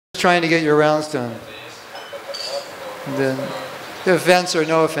trying to get your rounds done. And then, offense or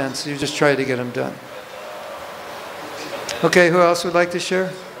no offense, you just try to get them done. Okay, who else would like to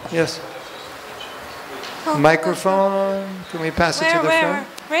share? Yes. Microphone. Can we pass it to the front?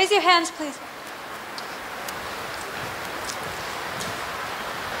 Raise your hands, please.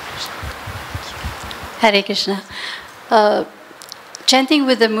 Hare Krishna. Chanting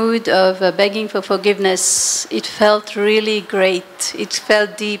with the mood of begging for forgiveness, it felt really great. It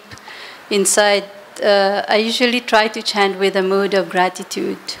felt deep inside. I usually try to chant with a mood of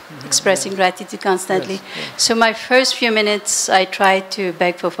gratitude, expressing gratitude constantly. Yes, yes. So my first few minutes, I tried to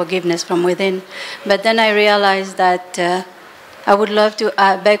beg for forgiveness from within. But then I realized that I would love to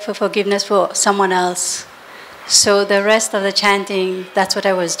beg for forgiveness for someone else. So the rest of the chanting, that's what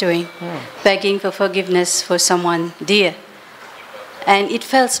I was doing, begging for forgiveness for someone dear. And it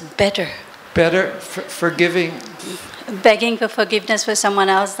felt better. Better forgiving? Begging for forgiveness for someone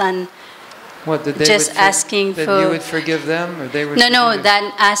else than what, that they just asking that for... you would forgive them? Or they would No,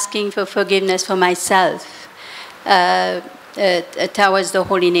 than asking for forgiveness for myself towards the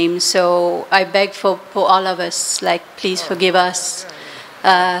holy name. So I beg for all of us, like, please forgive us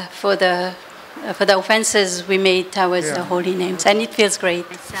for the offenses we made towards the holy names. And it feels great.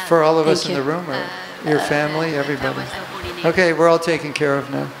 For all of us in the room, or your family, everybody? Okay, we're all taken care of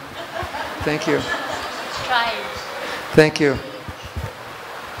now. Thank you. Try. Thank you.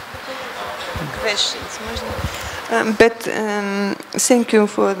 Questions, but thank you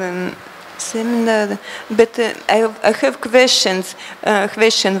for the seminar. But I have questions.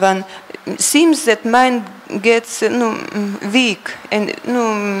 Question one: seems that mind gets weak, and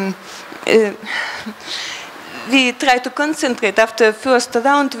we try to concentrate. After first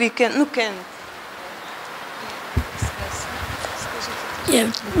round, we can.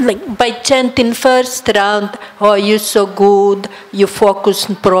 Yeah, like by chanting first round, oh, you're so good, you focus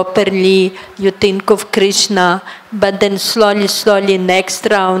properly, you think of Krishna, but then slowly, next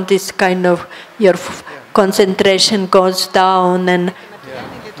round is kind of your concentration goes down, and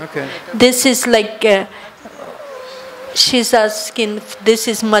this is like, she's asking, this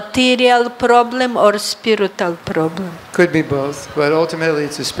is material problem or spiritual problem? Could be both, but ultimately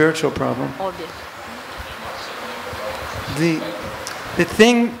it's a spiritual problem. The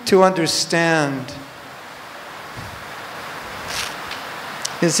thing to understand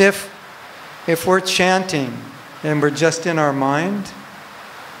is if we're chanting and we're just in our mind,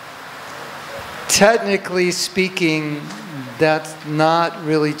 technically speaking, that's not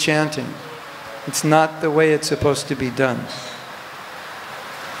really chanting. It's not the way it's supposed to be done.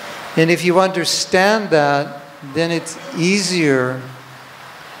 And if you understand that, then it's easier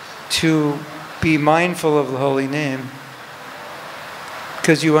to be mindful of the holy name,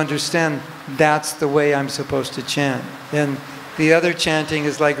 because you understand that's the way I'm supposed to chant. And the other chanting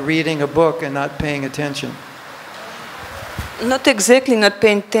is like reading a book and not paying attention. Not exactly not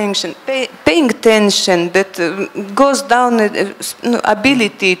paying attention. Paying attention, but goes down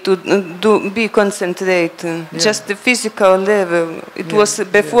ability to be concentrated. Just the physical level. It was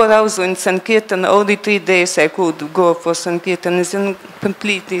before I was in Sankirtan, only 3 days I could go for Sankirtan. It's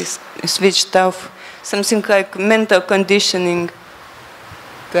completely switched off. Something like mental conditioning.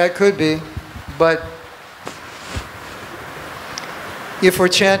 That could be, but if we're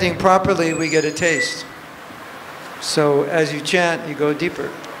chanting properly, we get a taste. So as you chant, you go deeper.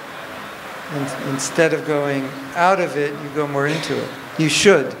 And instead of going out of it, you go more into it. You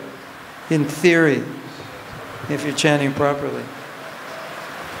should, in theory, if you're chanting properly.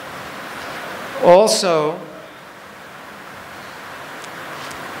 Also,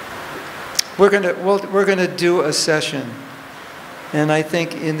 we're gonna do a session. And I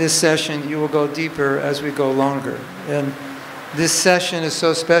think in this session, you will go deeper as we go longer. And this session is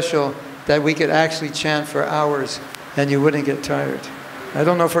so special that we could actually chant for hours and you wouldn't get tired. I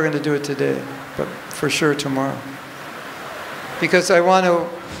don't know if we're going to do it today, but for sure tomorrow. Because I want to...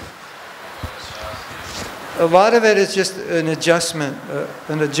 A lot of it is just an adjustment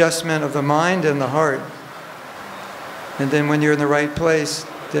of the mind and the heart. And then when you're in the right place,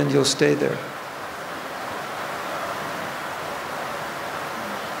 then you'll stay there.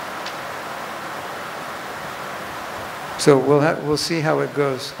 So we'll see how it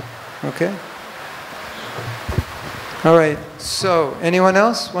goes, okay? All right, so anyone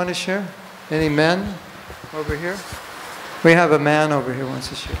else want to share? Any men over here? We have a man over here who wants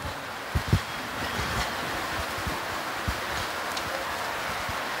to share.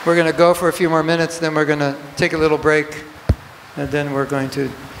 We're going to go for a few more minutes, then we're going to take a little break, and then we're going to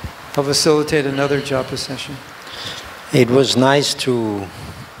facilitate another japa session. It was nice to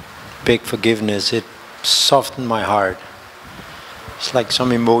beg forgiveness. It softened my heart. It's like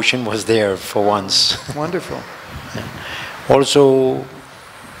some emotion was there for once. Wonderful. Also,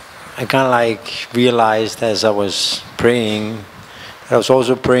 I kind of like realized as I was praying, I was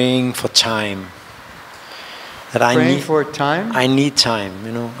also praying for time. That I Praying need, for time? I need time,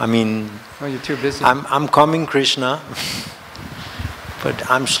 you know. I mean, oh, you're too busy. I'm coming, Krishna, but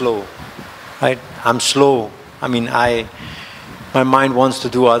I'm slow, right? I'm slow. I mean, my mind wants to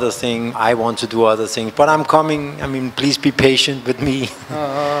do other things. I want to do other things, but I'm coming. I mean, please be patient with me.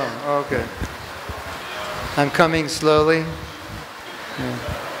 Oh, okay. I'm coming slowly. Yeah.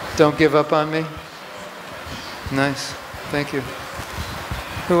 Don't give up on me. Nice. Thank you.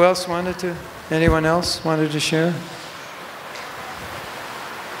 Who else wanted to? Anyone else wanted to share?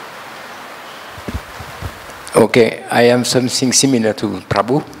 Okay, I have something similar to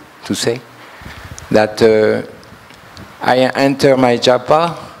Prabhu to say. That I enter my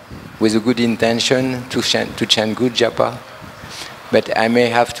japa with a good intention to chant good japa, but I may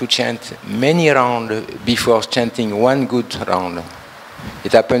have to chant many rounds before chanting one good round.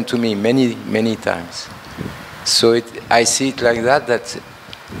 It happened to me many times. So I see it like that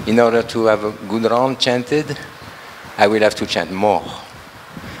in order to have a good round chanted, I will have to chant more.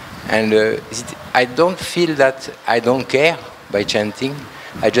 And I don't feel that I don't care by chanting.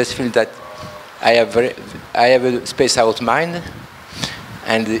 I just feel that I have a spaced out mind,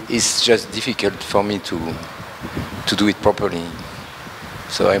 and it's just difficult for me to do it properly.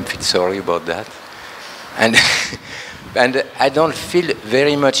 So I feel sorry about that. And and I don't feel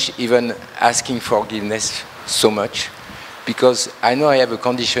very much even asking forgiveness so much, because I know I have a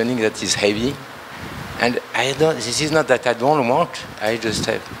conditioning that is heavy, and this is not that I don't want.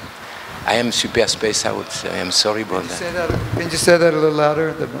 I am super spaced out. I am sorry about that. Can you say that a little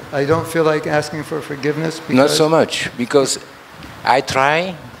louder? I don't feel like asking for forgiveness because... Not so much, because I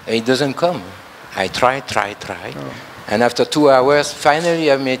try, it doesn't come. I try. Oh. And after 2 hours,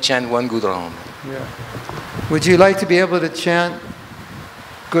 finally I may chant one good round. Yeah. Would you like to be able to chant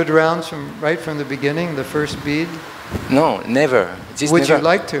good rounds right from the beginning, the first bead? No, never. Would you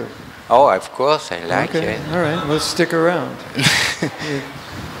like to? Oh, of course, I like it. All right, let's stick around.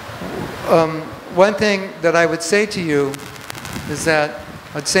 One thing that I would say to you is that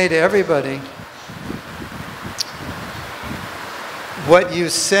I'd say to everybody, what you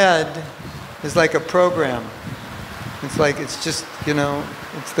said is like a program. It's just,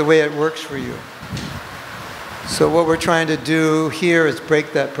 it's the way it works for you. So what we're trying to do here is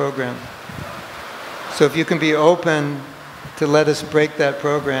break that program. So if you can be open to let us break that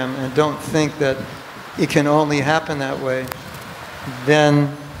program and don't think that it can only happen that way,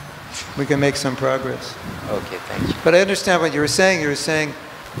 then we can make some progress. Okay, thank you. But I understand what you were saying. You were saying,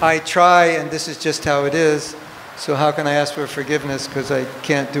 I try and this is just how it is, so how can I ask for forgiveness because I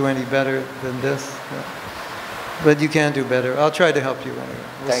can't do any better than this? Yeah. But you can do better. I'll try to help you anyway.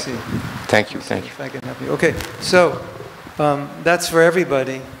 We'll see. Thank you. If I can help you. Okay, so that's for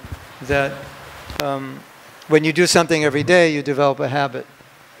everybody, that when you do something every day, you develop a habit.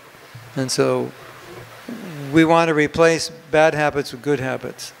 And so we want to replace bad habits with good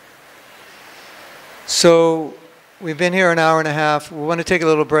habits. So we've been here an hour and a half. We want to take a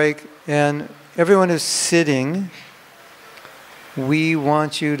little break. And everyone who's sitting, we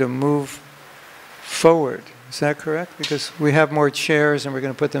want you to move forward. Is that correct? Because we have more chairs and we're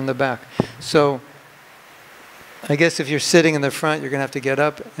going to put them in the back. So I guess if you're sitting in the front, you're going to have to get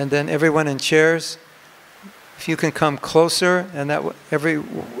up. And then everyone in chairs, if you can come closer, and that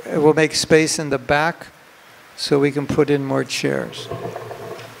it will make space in the back so we can put in more chairs.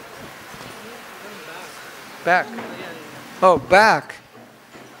 Back. Oh, back.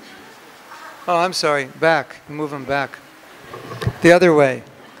 Oh, I'm sorry. Back. Move them back. The other way.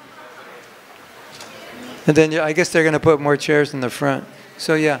 And then I guess they're going to put more chairs in the front.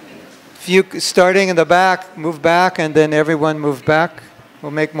 So yeah, if you starting in the back, move back, and then everyone move back.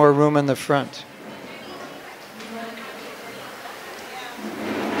 We'll make more room in the front.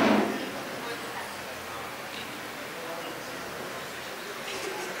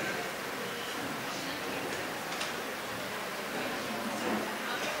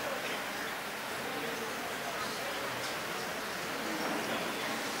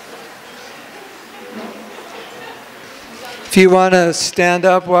 If you want to stand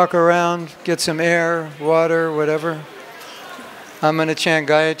up, walk around, get some air, water, whatever. I'm going to chant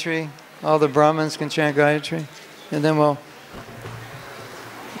Gayatri. All the Brahmins can chant Gayatri. And then we'll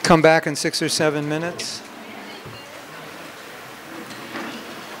come back in 6 or 7 minutes.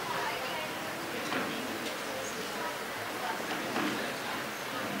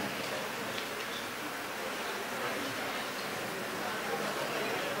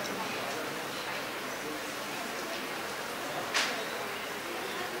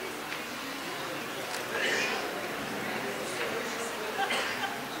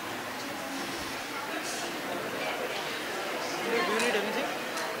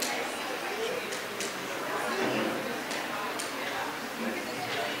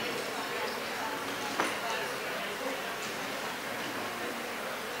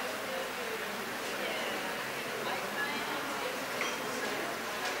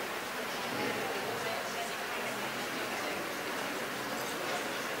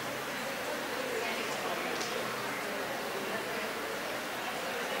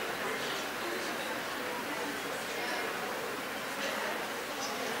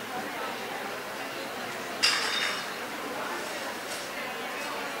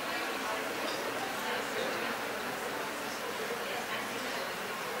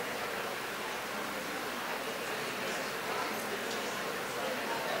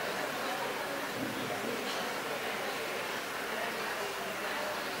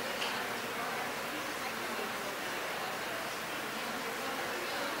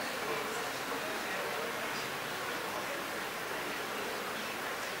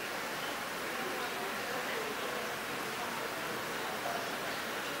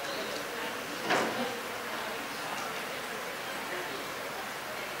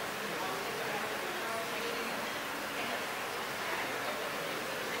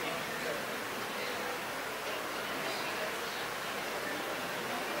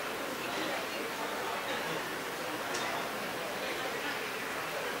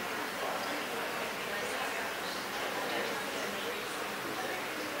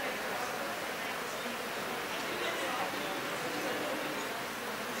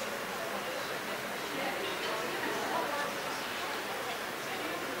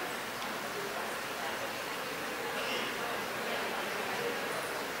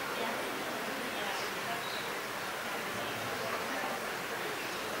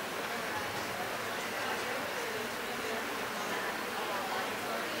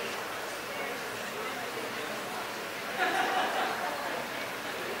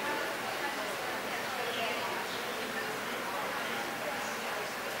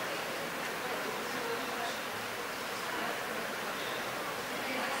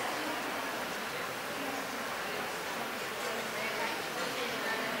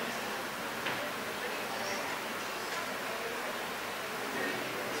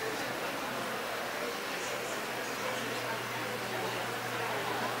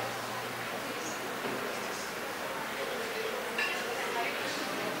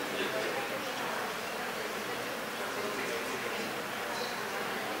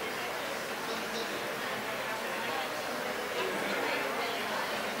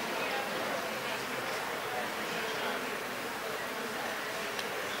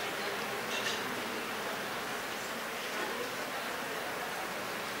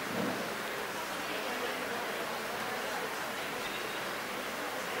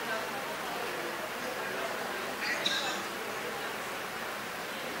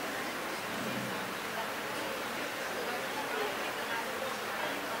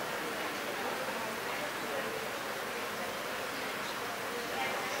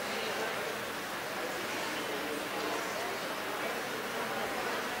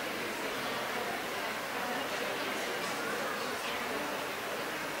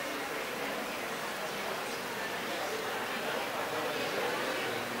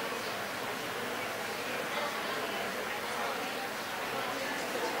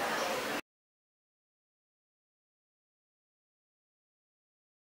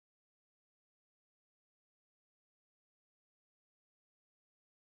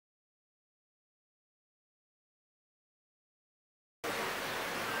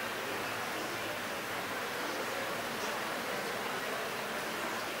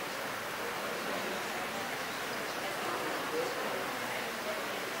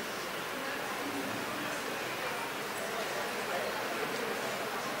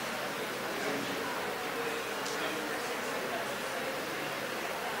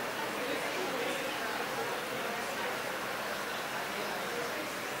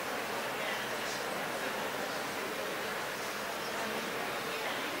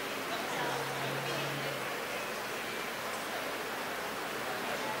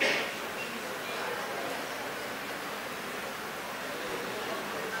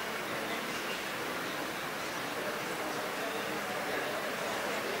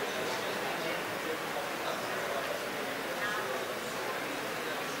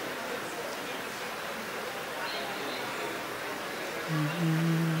 Krishna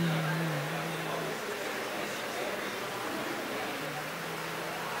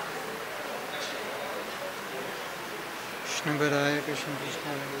Badaya Krishna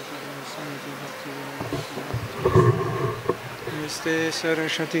Krishna Namaste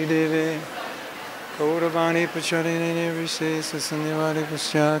Saraswati Deve Kauravani Pacharine Vishesa Sanyavari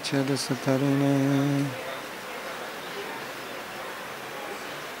Paschatya Dasatarine.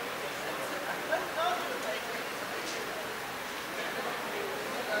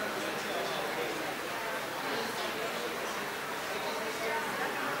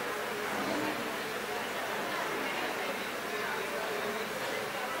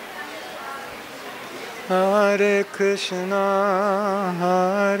 Hare Krishna,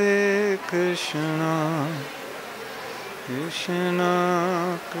 Hare Krishna,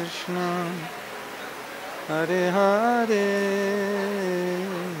 Krishna Krishna, Hare Hare,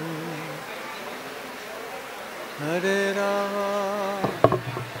 Hare Rama,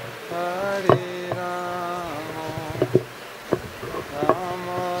 Hare Rama,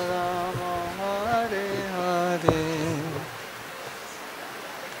 Rama Rama, Hare Hare.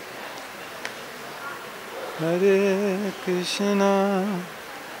 Hare Krishna,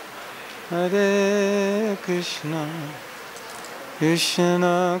 Hare Krishna,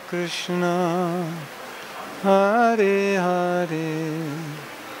 Krishna Krishna, Hare Hare,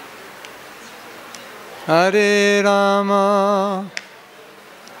 Hare Rama,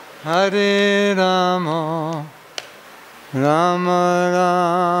 Hare Rama, Rama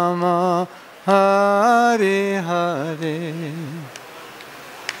Rama, Hare Hare.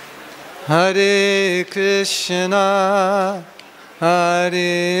 Hare Krishna,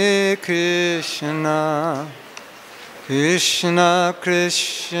 Hare Krishna, Krishna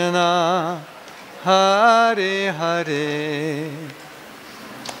Krishna, Hare Hare,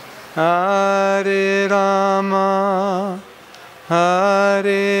 Hare Rama,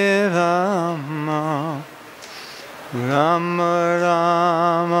 Hare Rama, Rama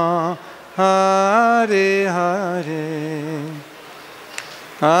Rama, Hare Hare.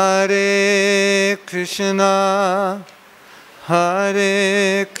 Hare Krishna,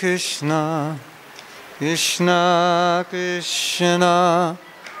 Hare Krishna, Krishna Krishna,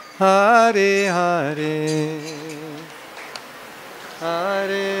 Hare Hare,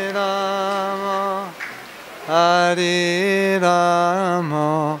 Hare Rama, Hare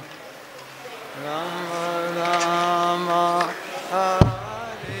Rama, Rama Rama,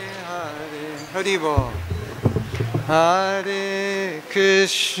 Hare Hare. Haribol. Hare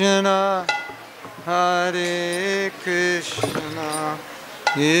Krishna, Hare Krishna,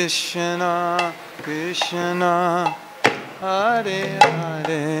 Krishna Krishna, Hare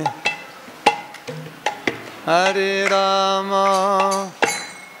Hare, Hare Rama,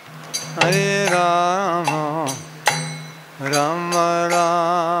 Hare Rama, Rama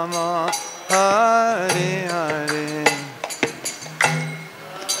Rama, Hare Hare,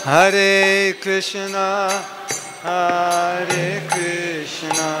 Hare Krishna, Hare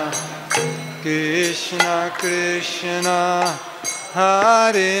Krishna, Krishna Krishna,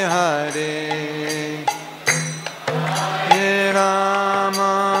 Hare Hare, Hare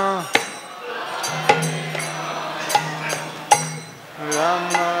Rama,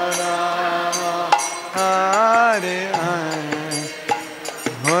 Rama Rama, Hare Hare,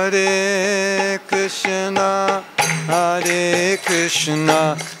 Hare Krishna, Hare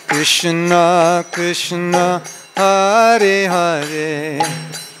Krishna, Krishna Krishna, Hare Hare,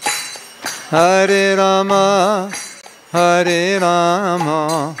 Hare Rama, Hare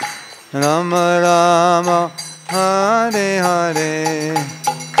Rama, Rama Rama, Hare Hare,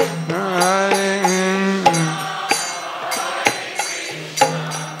 Hare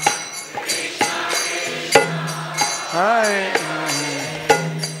Hare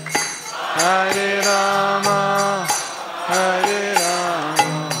Hare Rama, Hare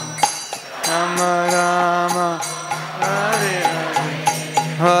Rama, Rama Rama, Hare Hare,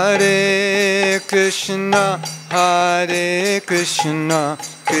 Hare Krishna, Hare Krishna,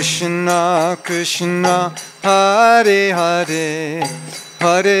 Krishna Krishna, Hare Hare,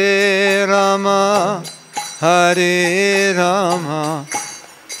 Hare Rama, Hare Rama,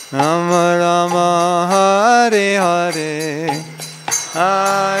 Rama Rama, Hare Hare,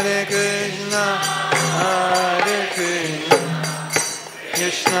 Hare Krishna, Hare Krishna,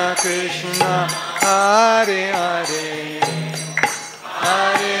 Krishna Krishna, Hare Hare,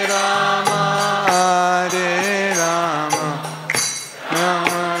 Hare Rama, Hare Rama,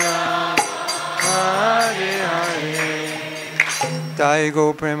 Rama Rama, Hare Hare. Daigo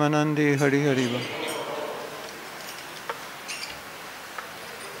Premanandi Hari Hariva.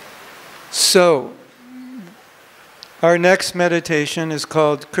 So, Our next meditation is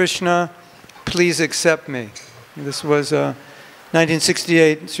called Krishna, Please Accept Me. This was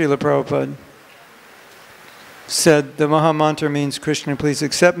 1968, Srila Prabhupada said the Maha Mantra means Krishna, please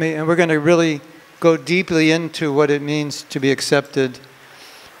accept me. And we're going to really go deeply into what it means to be accepted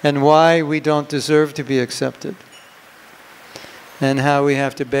and why we don't deserve to be accepted and how we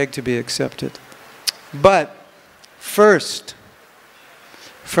have to beg to be accepted. But first,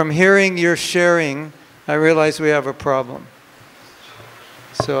 from hearing your sharing, I realize we have a problem.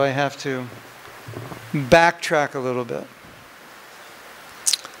 So I have to backtrack a little bit.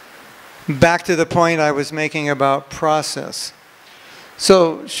 Back to the point I was making about process.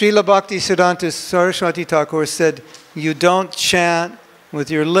 So Srila Bhaktisiddhanta Saraswati Thakur said, you don't chant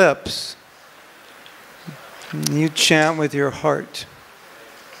with your lips. You chant with your heart.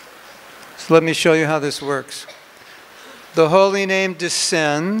 So let me show you how this works. The holy name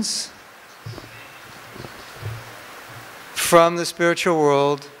descends from the spiritual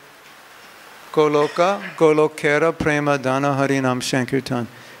world, Goloka, Golokera, Prema, Dana, Harinam, Sankirtan.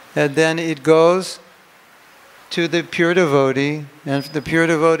 And then it goes to the pure devotee, and if the pure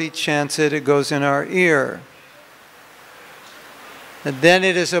devotee chants it, it goes in our ear. And then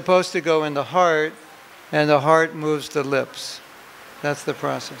it is supposed to go in the heart, and the heart moves the lips. That's the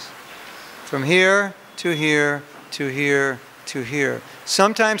process. From here to here to here to here.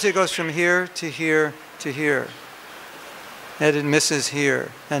 Sometimes it goes from here to here to here. And it misses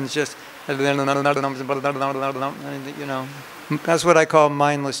here. And it's just, you know, that's what I call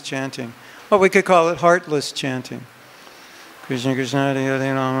mindless chanting. Or we could call it heartless chanting. Krishna, Krishna, you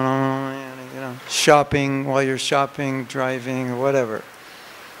know, shopping while you're shopping, driving, or whatever.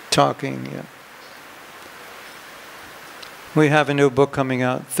 Talking, yeah. We have a new book coming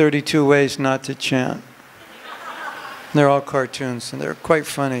out, 32 Ways Not to Chant. They're all cartoons, and they're quite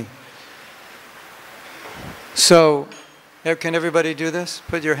funny. So, can everybody do this?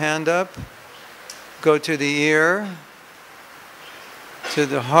 Put your hand up. Go to the ear, to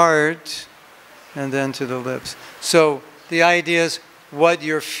the heart, and then to the lips. So, the idea is what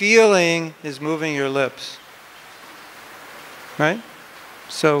you're feeling is moving your lips. Right?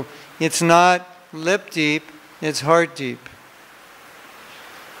 So, it's not lip deep, it's heart deep.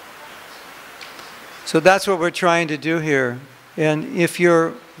 So that's what we're trying to do here. And if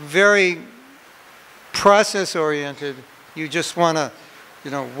you're very process-oriented, you just want to,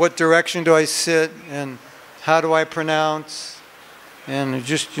 you know, what direction do I sit and how do I pronounce? And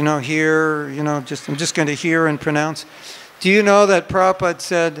just, you know, hear, you know, I'm just going to hear and pronounce. Do you know that Prabhupada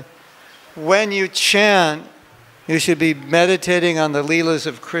said, when you chant, you should be meditating on the Leelas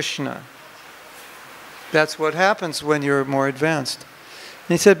of Krishna. That's what happens when you're more advanced.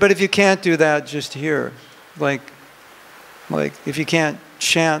 And he said, but if you can't do that, just hear. Like if you can't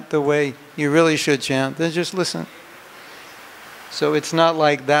chant the way you really should chant, then just listen. So it's not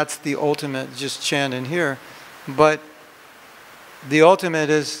like that's the ultimate, just chant and hear. But the ultimate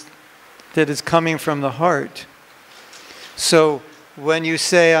is that it's coming from the heart. So when you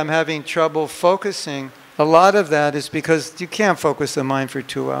say, I'm having trouble focusing, a lot of that is because you can't focus the mind for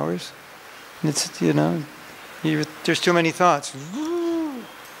 2 hours. It's, you know, there's too many thoughts.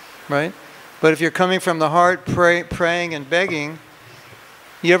 Right? But if you're coming from the heart, praying and begging,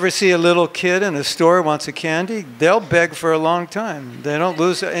 you ever see a little kid in a store wants a candy? They'll beg for a long time. They don't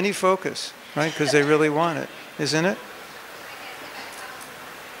lose any focus, right? Because they really want it, isn't it?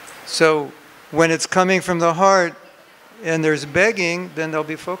 So when it's coming from the heart and there's begging, then there'll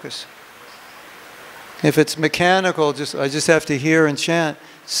be focus. If it's mechanical, I just have to hear and chant.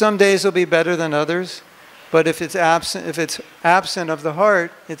 Some days will be better than others. But if it's absent of the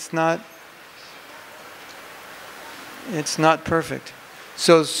heart, it's not perfect.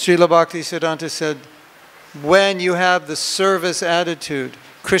 So Srila Bhaktisiddhanta said, when you have the service attitude,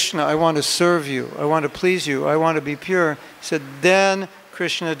 Krishna, I want to serve you, I want to please you, I want to be pure, he said, then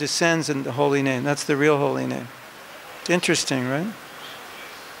Krishna descends in the holy name. That's the real holy name. It's interesting, right?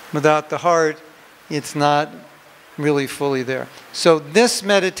 Without the heart, it's not really fully there. So this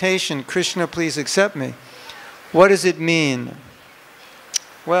meditation, Krishna, please accept me, what does it mean?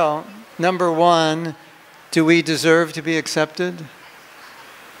 Well, number one, do we deserve to be accepted?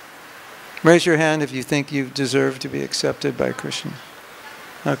 Raise your hand if you think you deserve to be accepted by Krishna.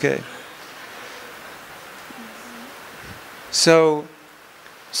 Okay. So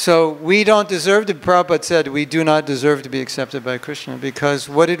we don't deserve to, Prabhupada said, we do not deserve to be accepted by Krishna because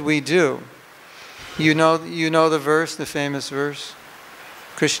what did we do? You know the verse, the famous verse?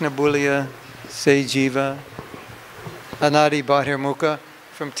 Krishna Bulya Se Jiva Anadi Bahirmukha.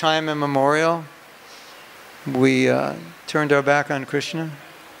 From time immemorial, we turned our back on Krishna.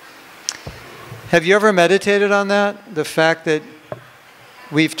 Have you ever meditated on that? The fact that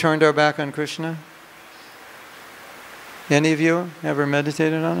we've turned our back on Krishna? Any of you ever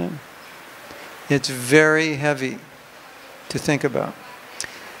meditated on it? It's very heavy to think about.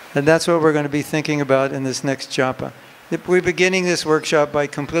 And that's what we're going to be thinking about in this next japa. We're beginning this workshop by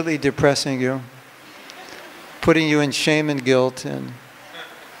completely depressing you, putting you in shame and guilt.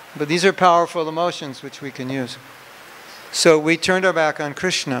 But these are powerful emotions which we can use. So we turned our back on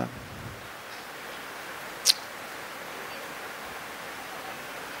Krishna.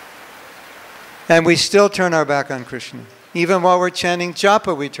 And we still turn our back on Krishna. Even while we're chanting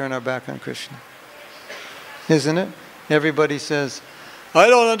japa, we turn our back on Krishna. Isn't it? Everybody says, I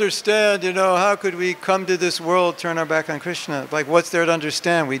don't understand, how could we come to this world, turn our back on Krishna? Like, what's there to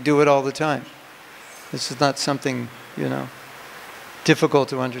understand? We do it all the time. This is not something, difficult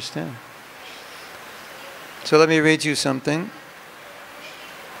to understand. So let me read you something.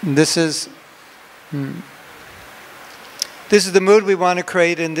 This is the mood we want to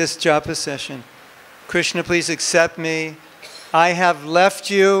create in this japa session. Krishna, please accept me. I have left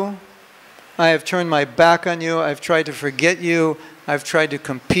you. I have turned my back on you. I've tried to forget you. I've tried to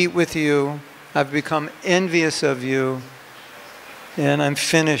compete with you. I've become envious of you. And I'm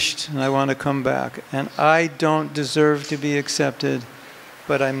finished, and I want to come back. And I don't deserve to be accepted,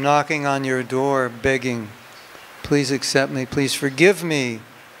 but I'm knocking on your door, begging, please accept me, please forgive me,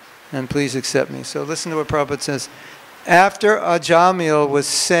 and please accept me. So listen to what Prabhupada says. After Ajamil was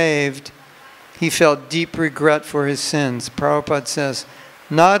saved, he felt deep regret for his sins. Prabhupada says,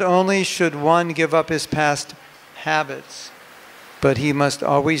 not only should one give up his past habits, but he must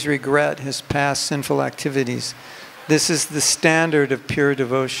always regret his past sinful activities. This is the standard of pure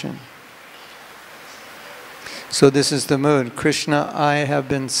devotion. So this is the mood. Krishna, I have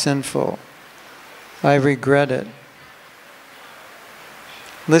been sinful. I regret it.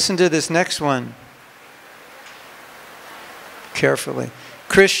 Listen to this next one carefully.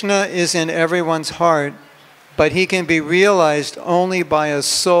 Krishna is in everyone's heart, but he can be realized only by a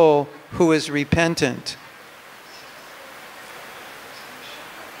soul who is repentant.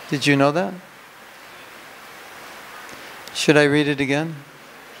 Did you know that? Should I read it again?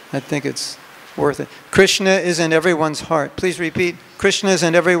 I think it's worth it. Krishna is in everyone's heart. Please repeat. Krishna is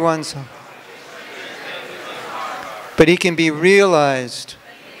in everyone's heart. But he can be realized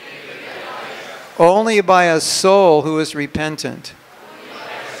only by a soul who is repentant.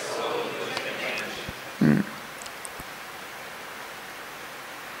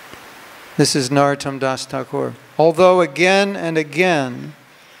 This is Narottam Das Thakur. Although again and again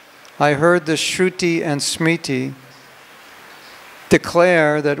I heard the Shruti and Smriti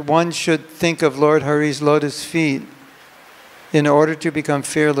declare that one should think of Lord Hari's lotus feet in order to become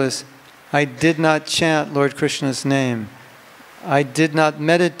fearless, I did not chant Lord Krishna's name. I did not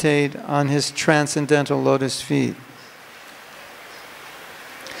meditate on his transcendental lotus feet.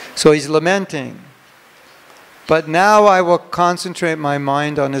 So he's lamenting. But now I will concentrate my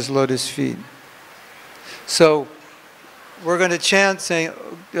mind on his lotus feet. So we're going to chant saying,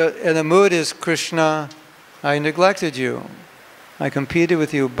 and the mood is, Krishna, I neglected you. I competed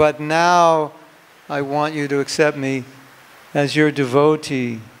with you, but now I want you to accept me as your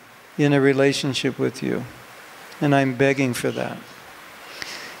devotee in a relationship with you. And I'm begging for that.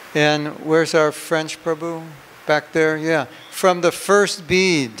 And where's our French Prabhu? Back there? Yeah. From the first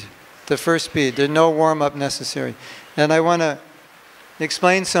bead. The first bead. There's no warm-up necessary. And I want to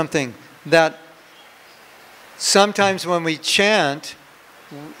explain something. That sometimes when we chant,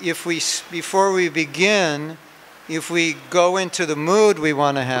 before we begin, if we go into the mood we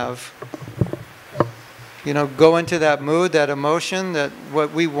want to have, go into that mood, that emotion, that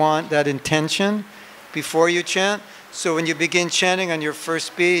what we want, that intention, before you chant. So when you begin chanting on your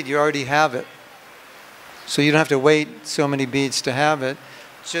first bead, you already have it. So you don't have to wait so many beads to have it.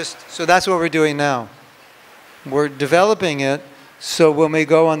 So that's what we're doing now. We're developing it, so when we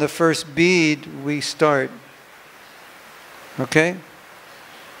go on the first bead, we start. Okay?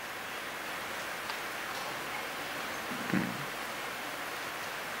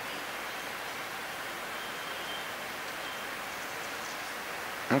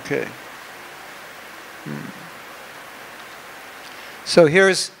 Okay. So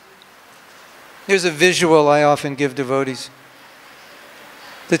here's a visual I often give devotees.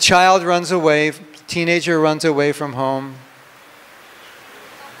 The child runs away, teenager runs away from home,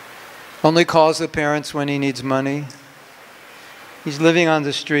 only calls the parents when he needs money. He's living on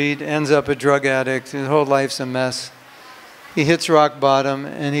the street, ends up a drug addict, his whole life's a mess. He hits rock bottom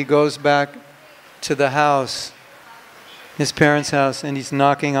and he goes back to the house, his parents' house, and he's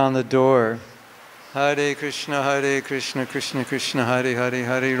knocking on the door. Hare Krishna, Krishna Krishna, Hare Hare,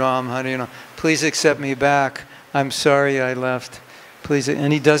 Hare Ram, Hare Ram. Please accept me back. I'm sorry I left. Please.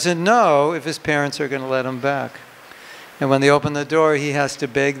 And he doesn't know if his parents are going to let him back. And when they open the door, he has to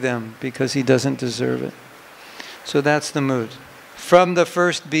beg them because he doesn't deserve it. So that's the mood. From the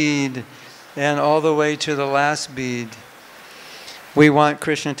first bead and all the way to the last bead, we want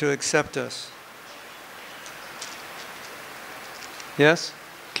Krishna to accept us. Yes?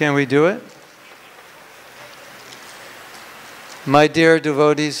 Can we do it? My dear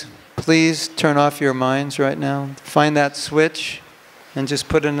devotees, please turn off your minds right now. Find that switch and just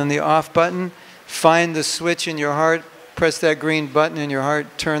put it in the off button. Find the switch in your heart. Press that green button in your heart.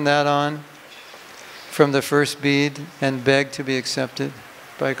 Turn that on from the first bead and beg to be accepted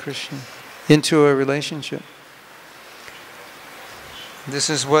by Krishna into a relationship. This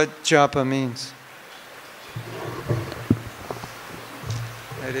is what japa means.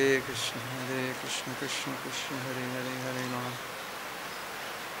 Hare Krishna, Krishna Krishna, Hare Hare, Hare Ram.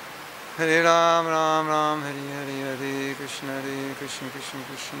 Hare Ram, Ram Ram, Hare Hare, Hare Krishna, Krishna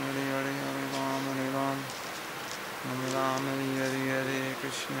Krishna, Hare Hare, Hare Ram, Hare Ram. Hare Ram, Hare Hare, Hare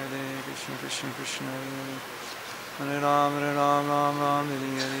Krishna, Krishna Krishna, Hare Hare. Hare Ram, Ram Ram, Hare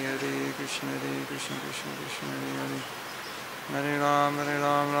Hare, Hare Krishna, Krishna Krishna, Hare Hare. Hare Ram, Ram, Hare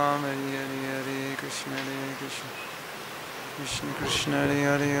Hare, Hare Krishna, Krishna Krishna, Hare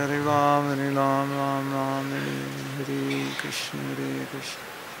Hare, Hare Ram, Ram, Hare Hare, Krishna, Krishna.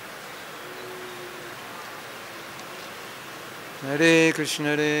 Hare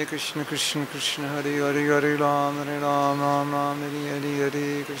Krishna, Krishna Krishna, Hare Hare, Hare Ram, Ram, Hare Hare,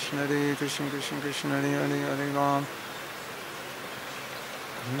 Hare Krishna, Krishna Krishna, Hare Hare, Hare Ram.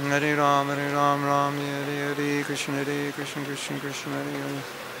 Hare Ram, Ram, Hare Hare, Krishna, Krishna Krishna, Hare Hare.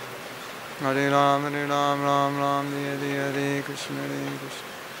 Hare Ram, Ram, Hare Hare, Krishna,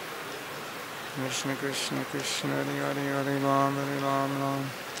 Krishna Krishna, Hare Hare, Hare Ram, Ram.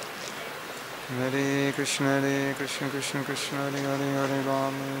 Hare Krishna, Krishna Krishna, Hare Hare, Hare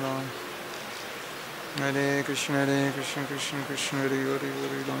Ram, Ram. Hare Krishna, Krishna Krishna, Hare Hare,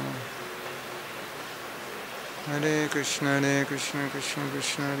 Hare Ram. Hare Krishna, Krishna Krishna,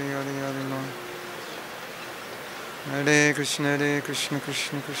 Hare Hare, Hare Ram. Hare Krishna, Krishna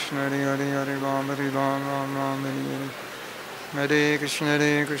Krishna, Hare Hare, Hare Ram, Ram, Hare Hare. Hare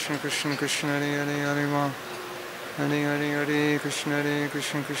Krishna, Krishna Krishna, Hare Hare, Hare Ram. Hare Krishna,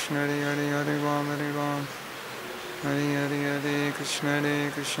 Krishna Krishna, Hare Hare, Hare Ram, Ram. Hare Krishna,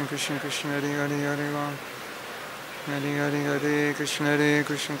 Krishna Krishna, Hare Hare, Hare Ram. Hare Krishna,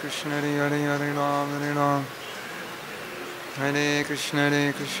 Krishna Krishna, Hare Hare, Hare Ram, Ram. Hare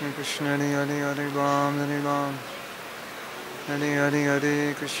Krishna, Krishna Krishna, Hare Hare, Hare Ram, Ram.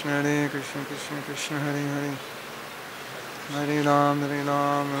 Hare Krishna, Krishna Krishna, Hare Hare. Hare Ram,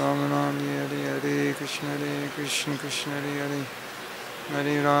 Ram, Hare Krishna, Krishna Krishna, Hare Hare.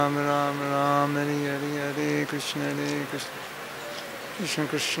 Hare Ram, Hare Krishna, Krishna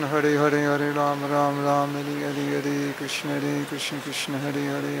Krishna, Hare Hare, Hare Ram, Hare Krishna, Krishna Krishna, Hare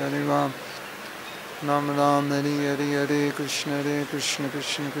Hare, Hare Ram. Ram, Hare Krishna, Krishna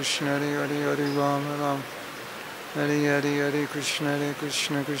Krishna, Hare Hare, Hare Ram. Hare Krishna,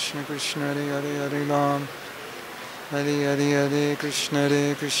 Krishna Krishna, Hare Hare, Hare Ram. Hare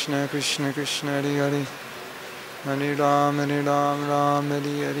Krishna, Krishna Krishna, Hare Hare. Hare Ram, Ram,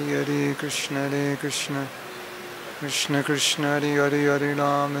 Hare Krishna, Krishna Krishna, Hare Hare, Hare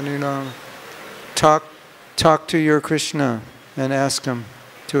Ram, Hare Ram. Talk to your Krishna and ask him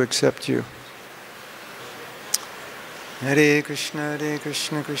to accept you. Hare Krishna,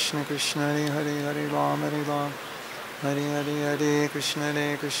 Krishna Krishna, Hare Hare, Hare Ram, Hare Ram. Hare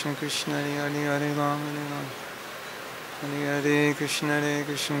Krishna, Krishna, Hare Hare, Ram, Hare Ram. Hare Krishna,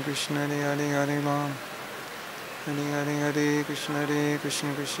 Krishna, Hare Hare, Ram. Hare Krishna, Krishna, Hare Hare, Ram. Hare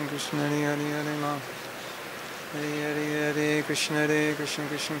Krishna, Krishna, Hare Hare, Ram. Hare Krishna,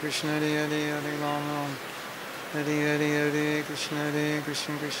 Krishna, Hare Hare, Ram, Hare Ram. Hare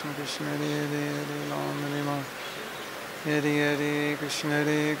Krishna, Krishna, Hare Hare, Ram, Ram. Hare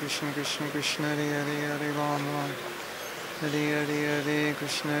Krishna,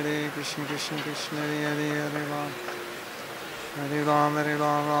 Krishna, Hare Hare, Ram. Hare Ram,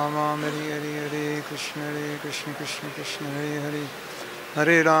 Ram, Hare Krishna, Krishna, Hare Hare.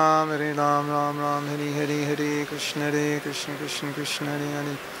 Hare Ram, Ram, Hare Krishna, Krishna, Hare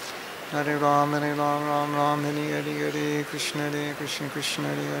Hare. Hare Ram, Ram, Hare Krishna, Krishna,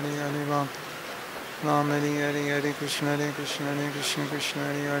 Hare Hare, Ram. Ram, Hare Krishna, Krishna,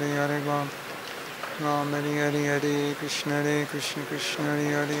 Hare Hare, Ram. Ram, Hare Krishna, Krishna,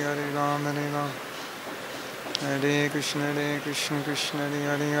 Hare Hare, Ram, Hare Ram. Hare Krishna Krishna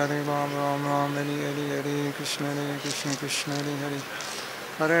Hare Hare Ram Ram Hare Hare Krishna Krishna Hare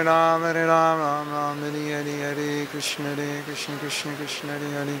Hare Ram Ram Hare Hare Krishna Krishna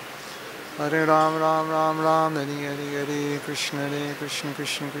Hare Hare Ram Ram Hare Hare Krishna Krishna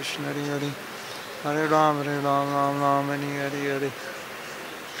Hare Hare Ram Ram Hare Hare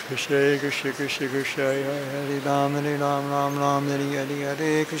Krishna Krishna Hare Ram Ram Hare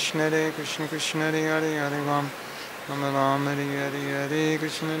Hare Krishna Krishna Hare Hare Ram Ram Hare Hare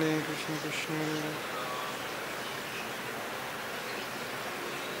Krishna Krishna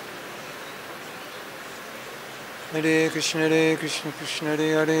Hare Krishna Krishna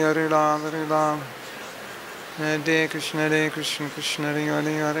Hare Hare Ram Hare Krishna Krishna Hare Hare Ram Ram Hare Hare Krishna Krishna Hare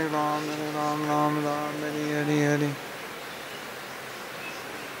Hare Ram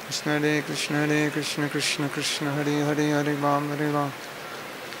Hare Krishna Krishna Hare Hare Ram Hare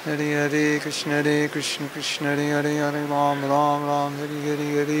Hare Krishna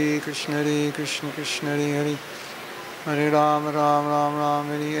Hare Hare Ram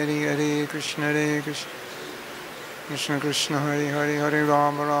Hare Hare Krishna Krishna Hare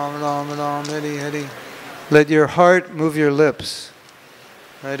Ram Hare Hare. Let your heart move your lips.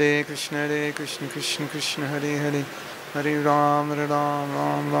 Hare Krishna Krishna Hare Hare Hare Ram Hare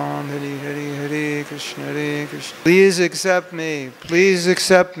Hare Krishna Please accept me. Please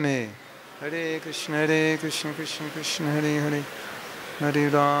accept me. Hare Krishna Krishna Hare Hare Hare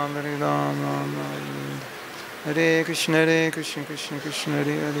Ram Ram Hare Krishna Krishna Hare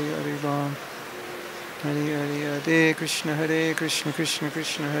Hare Ram Hare Krishna Krishna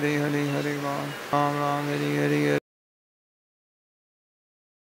Hare Hare Ram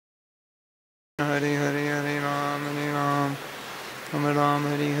Hare Hare Ram Ram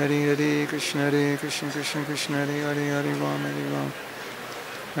Hare Krishna Krishna Hare Hare Ram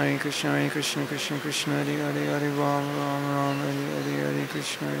Hare Krishna Krishna Hare Hare Ram Ram Hare Krishna Krishna Hare Ram Hare Krishna Krishna Hare Ram Hare Hare Krishna Krishna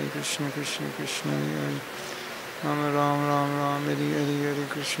Hare Hare Ram Ram Hare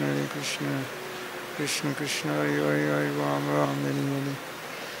Krishna Krishna Hare Hare Ram Hare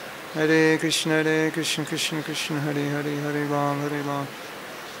Hare Krishna Krishna Hare Hare Ram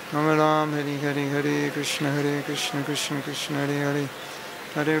Ram Hare Hare Krishna Krishna Hare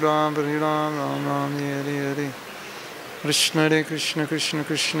Hare Ram Hare Krishna Hare Ram Hare Krishna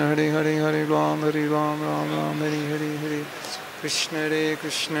Krishna Hare Hare Ram Hare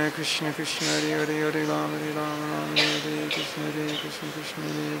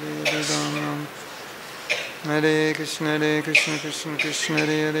Hare Krishna Krishna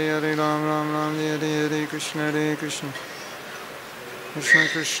Hare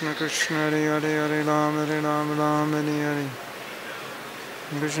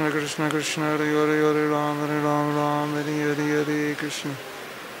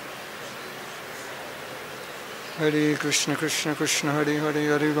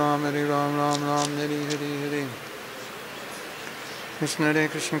Hare Ram Hare Hare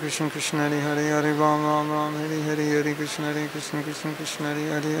Krishna Hare Hare Ram Hare Hare Krishna Hare Krishna Krishna Hare Hare Ram Hare Hare Krishna Krishna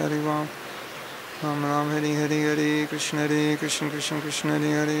Hare Hare Ram Hare Krishna Krishna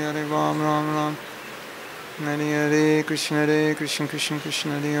Hare Hare Ram Hare Krishna Krishna Hare Hare Ram Hare Krishna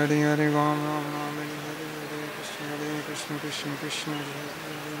Krishna Hare Hare Ram Hare Krishna Krishna Hare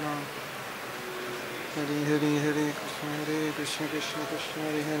Ram Hare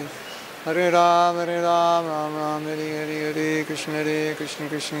Krishna Hare Hare Hare Ram Hare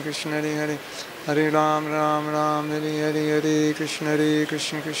Krishna Krishna Hare Hare Hare Ram Hare Krishna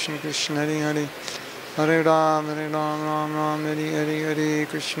Hare Hare Hare Ram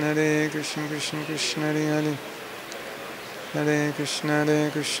Hare Krishna Krishna Hare Hare Hare Krishna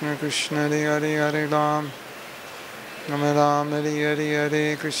Hare Hare Ram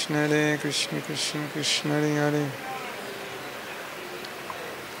Hare Krishna Krishna Hare Hare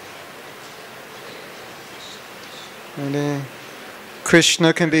And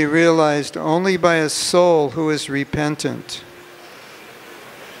Krishna can be realized only by a soul who is repentant.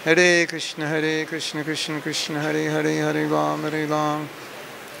 Hare Krishna Krishna Hare Hare Hare Ram Ram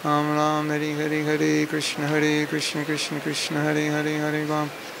Hare Hare Krishna Krishna Hare Hare Ram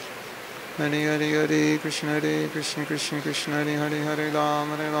Hare Krishna Krishna Hare Hare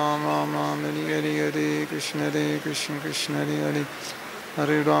Ram Ram Hare Hare Krishna Krishna Hare Hare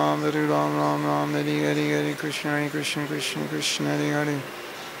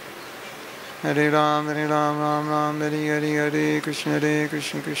Hare Ram Ram Hare Hare Krishna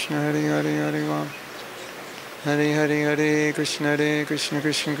Krishna Hare Hare Hare Ram Hare Hare Krishna Krishna Hare Hare Ram Hare Krishna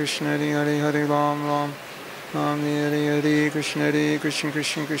Krishna Hare Hare Ram Hare Krishna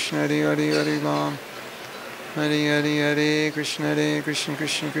Krishna Hare Hare Ram Hare Krishna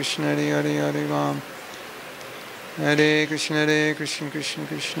Krishna Hare Hare Ram Hare Krishna Krishna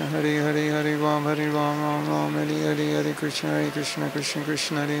Krishna Hare Hare Hare Ram Ram Hare Hare Krishna Krishna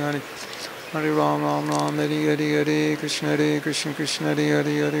Krishna Hare Hare Hare Ram Hare Hare Krishna Krishna Hare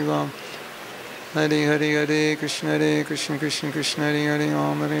Hare Ram Hare Hare Krishna Krishna Hare Hare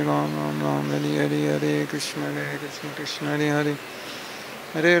Ram Hare Hare Krishna Krishna Hare Hare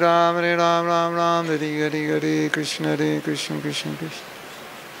Hare Ram Ram Hare Hare Krishna Krishna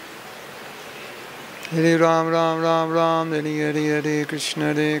Hare Ram Hare Hare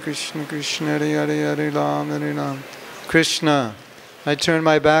Krishna Krishna Hare Hare Ram. Krishna, I turn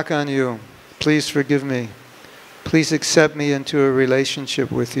my back on you. Please forgive me. Please accept me into a relationship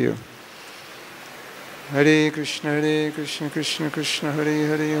with you. Hare Krishna Krishna Krishna Hare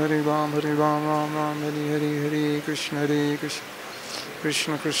Hare Ram Ram Hare Hare Krishna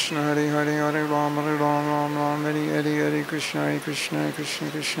Krishna Krishna Hare Hare Ram Ram Hare Hare Krishna Krishna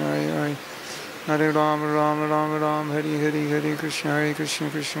Hare Hare Hare Ram Hare Hare Krishna Krishna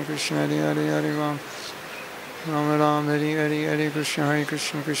Hare Hare Ram Hare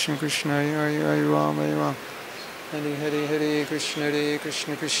Krishna Krishna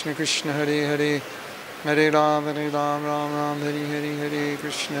Hare Ram Hare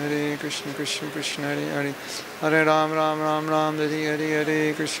Krishna Hare Hare Hare Ram Hare Hare Krishna Krishna Hare Hare Hare Ram Hare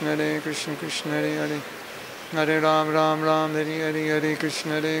Hare Krishna Hare Hare Hare Ram Hare Hare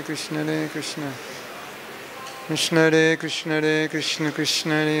Krishna Krishna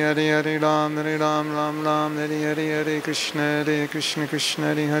Krishna Hare Hare Ram Hare Hare Krishna Hare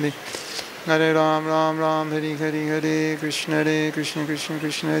Hare Hare Ram Hare Hare Krishna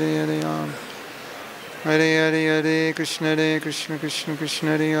Krishna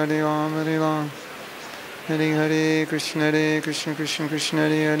Hare Hare Ram Hare Krishna Hare Hare Ram Hare Krishna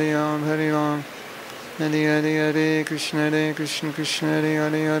Hare Hare Ram Hare Ram Hare Krishna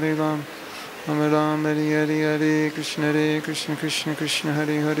Hare Hare Ram Ram Hare Krishna Hare Hare Ram Hare Krishna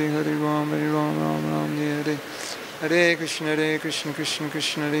Hare Hare Ram Hare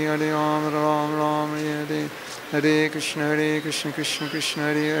Krishna Hare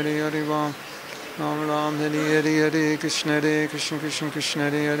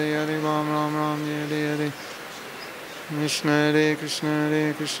Hare Ram Ram Hare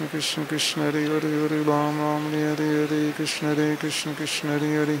Krishna Hare Hare Ram Hare Krishna Hare Krishna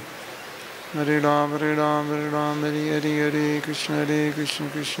Hare Hare Ram Hare Krishna Hare Hare Hare Ram Hare Hare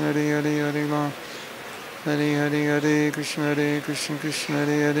Krishna Hare Hare Ram Hare Krishna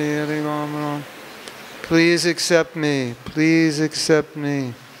Hare Hare Ram. Please accept me. Please accept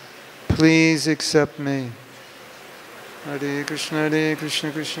me. Please accept me. Hare Krishna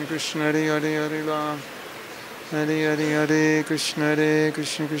Krishna Hare Hare Ram. Hare Krishna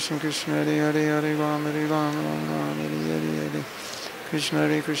Krishna Hare Hare Ram Hare Hare Krishna Hare Krishna Hare Hare Ram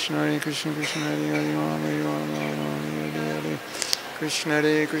Hare Krishna Krishna Hare Hare Ram Hare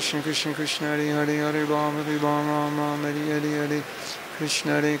Krishna Krishna Hare Hare Ram Ram Hare Krishna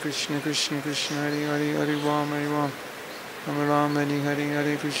Hare Hare Ram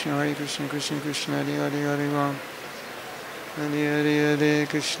Hare Krishna Hare Krishna Hare Hare Ram Hare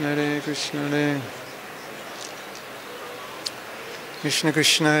Krishna Hare Hare Ram Hare Krishna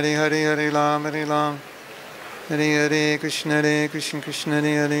Krishna Hare Hare Ram Hare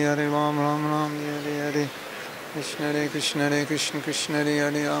Krishna Hare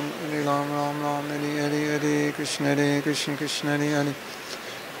Hare Ram Hare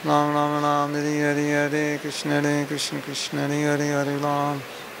Krishna Hare Hare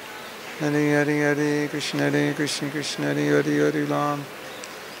Ram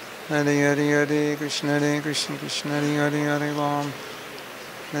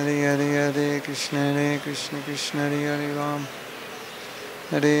Hare Krishna Hare Hare Ram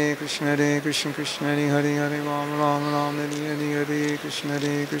Hare Krishna Hare Hare Ram Hare Krishna Hare Hare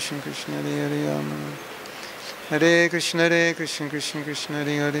Ram Hare Krishna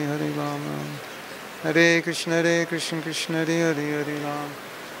Hare Hare Ram Hare Krishna Hare Hare Ram Hare Krishna Hare Hare Ram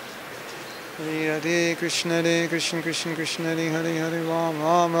Hare Krishna Hare Hare Ram Hare Krishna Hare Hare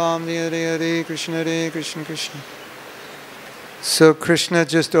Ram Hare Krishna. So Krishna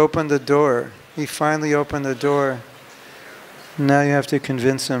just opened the door. He finally opened the door. Now you have to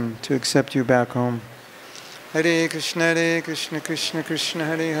convince him to accept you back home. Hare Krishna Krishna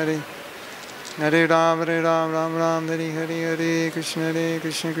Hare Hare Hare Ram Ram Hare Hare Krishna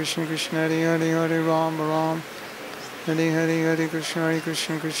Krishna Hare Hare Ram Hare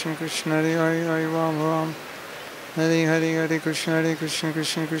Krishna Krishna Hare Ram Hare Krishna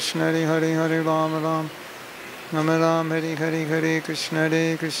Krishna Hare Ram Hare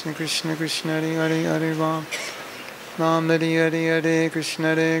Krishna Krishna Hare Ram Ram Hare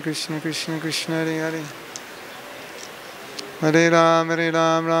Krishna Krishna Hare Hare Ram,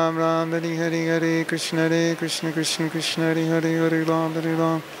 Ram Ram, Hare Hare, Hare Krishna, Krishna Krishna, Hare Hare, Hare Ram, Hare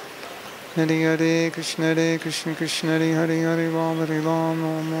Hare, Krishna, Krishna, Hare Hare, Ram, Ram, Hare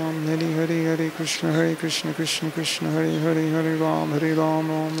Hare, Hare Krishna, Krishna Krishna, Hare Hare, Hare Ram, Ram, Hare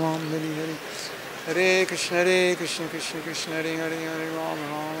Hare. Hare Krishna, Krishna Krishna, Hare Hare, Hare Ram,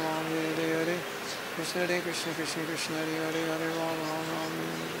 Hare Hare. Krishna, Krishna Krishna, Hare Hare, Hare Ram,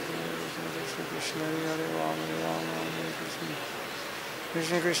 Krishna, Krishna, Hare Ram, Hare Krishna.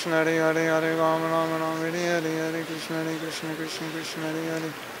 Krishna Krishna, Hare Hare, Hare Ram, Hare Hare, Hare Krishna, Krishna Krishna, Hare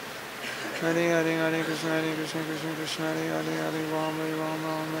Hare. Hare Hare, Hare Krishna, Krishna Krishna, Hare Hare, Hare Ram, Hare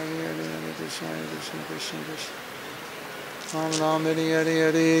Hare, Hare Krishna, Krishna. Ram Ram, Hare Hare,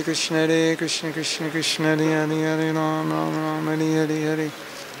 Hare Krishna, Krishna Krishna, Hare Hare, Hare Ram, Hare Hare, Hare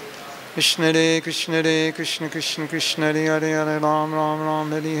Krishna, Krishna Krishna, Hare Hare, Hare Ram,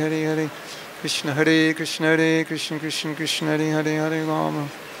 Hare Hare, Hare Krishna, Krishna Krishna, Hare Hare, Hare Ram,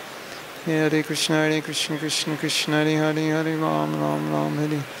 Hare Krishna, Krishna, Hare Hare, Hare Ram,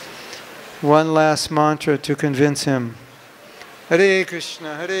 Hare. One last mantra to convince him. Hare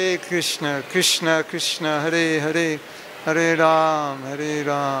Krishna, Krishna Krishna, Hare Hare, Hare Ram,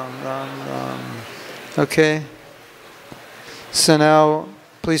 Ram Ram. Okay? So now,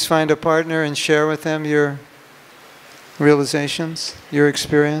 please find a partner and share with them your realizations, your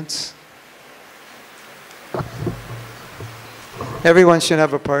experience. Everyone should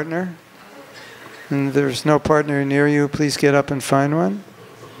have a partner. And if there's no partner near you, please get up and find one.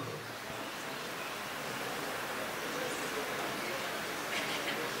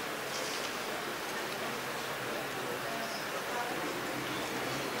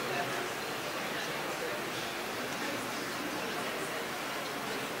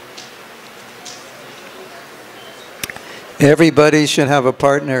 Everybody should have a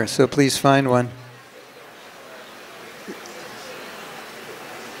partner, so please find one.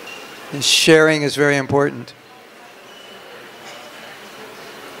 And sharing is very important.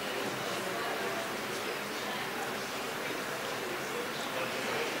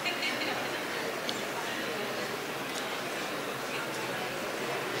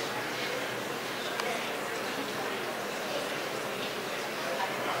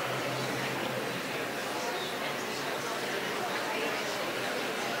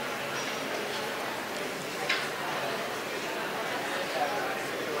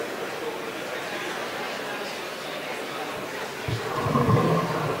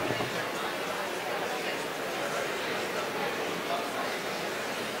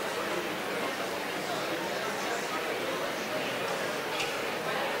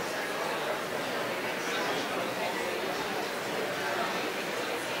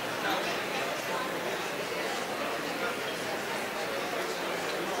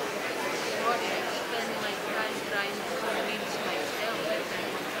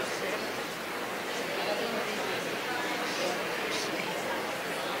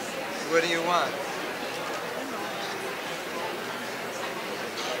 What do you want?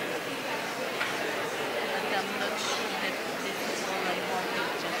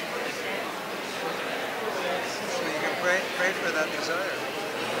 So you can pray for that desire.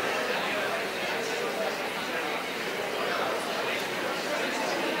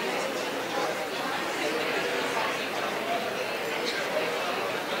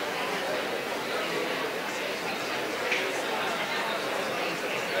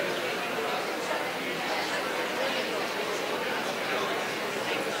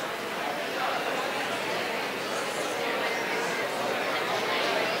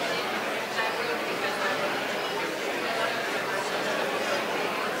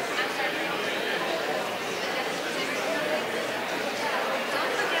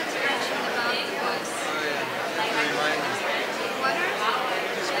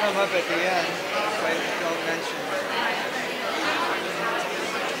 Come up at the end, but don't mention it.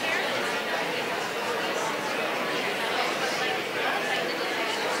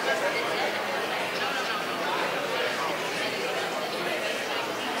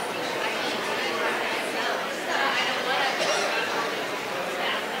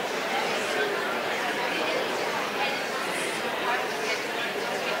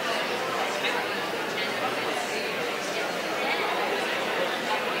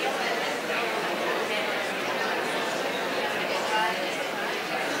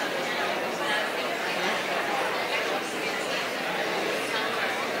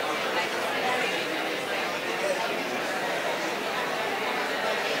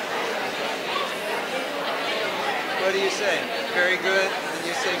 What do you say? Very good? And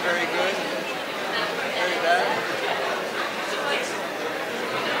you say very good? Very bad?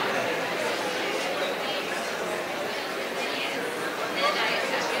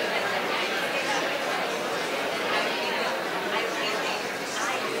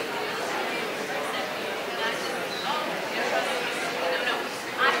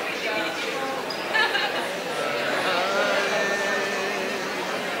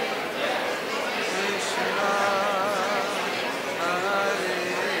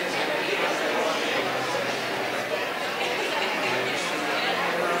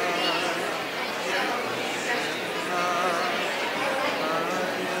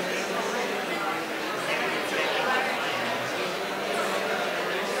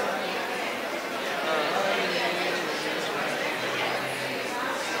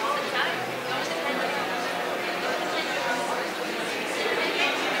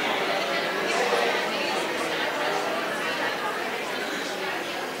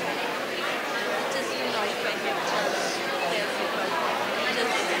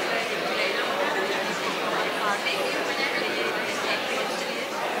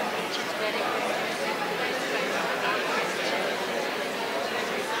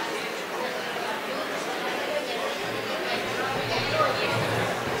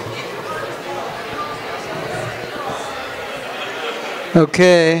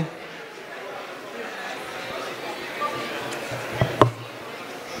 Okay.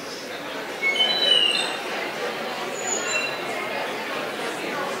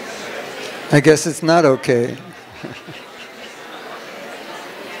 I guess it's not okay.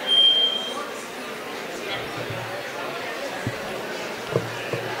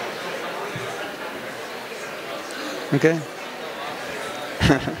 Okay.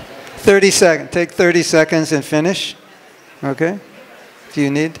 30 seconds. Take 30 seconds and finish. Okay? If you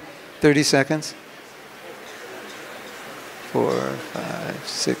need 30 seconds. 4, 5,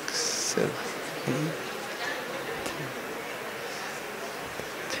 6, 7, 8.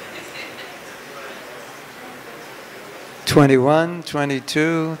 21,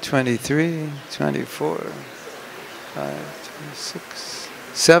 22, 23, 24, 5, 26,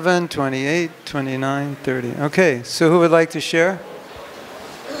 7, 28, 29, 30. Okay, so who would like to share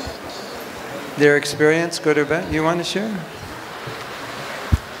their experience, good or bad? You want to share?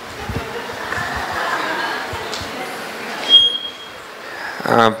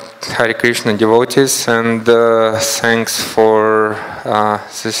 Hare Krishna devotees, and thanks for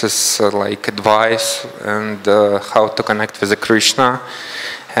this is like advice and how to connect with the Krishna,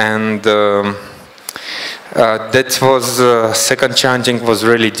 and that was second chanting was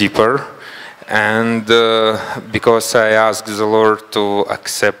really deeper, and because I asked the Lord to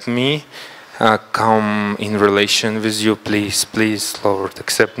accept me, come in relation with you, please, please, Lord,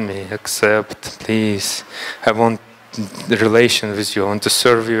 accept me, accept, please. I want the relation with you, I want to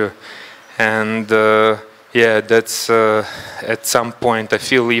serve you, and yeah, that's at some point I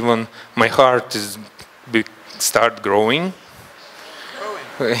feel even my heart is start growing.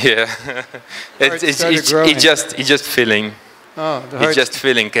 Yeah, it's just feeling. Oh, the it's just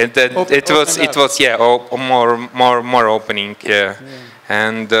feeling, and that it was yeah, more opening, yeah.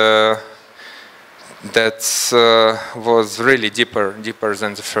 And that's was really deeper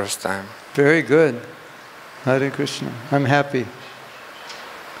than the first time. Very good. Hare Krishna. I'm happy.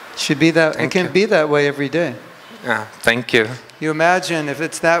 Should be that. It can be that way every day. Yeah, thank you. You imagine if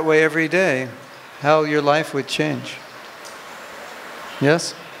it's that way every day, how your life would change.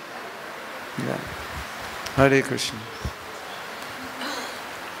 Yes? Yeah. Hare Krishna.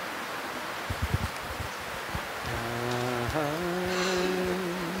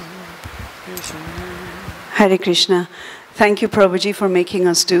 Hare Krishna. Thank you, Prabhuji, for making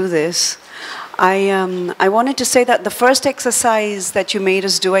us do this. I wanted to say that the first exercise that you made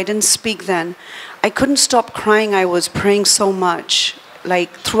us do, I didn't speak then. I couldn't stop crying. I was praying so much.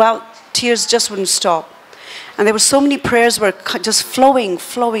 Like throughout, tears just wouldn't stop. And there were so many prayers were just flowing.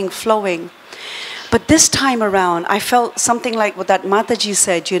 But this time around, I felt something like what that Mataji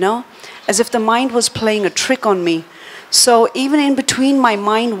said, you know, as if the mind was playing a trick on me. So even in between, my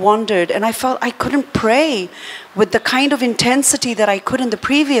mind wandered, and I felt I couldn't pray with the kind of intensity that I could in the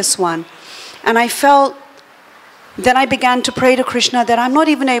previous one. And I felt, then I began to pray to Krishna that I'm not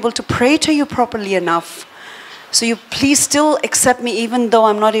even able to pray to you properly enough. So you please still accept me even though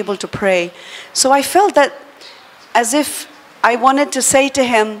I'm not able to pray. So I felt that as if I wanted to say to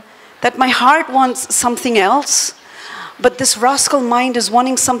him that my heart wants something else, but this rascal mind is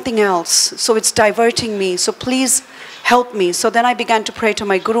wanting something else. So it's diverting me. So please help me. So then I began to pray to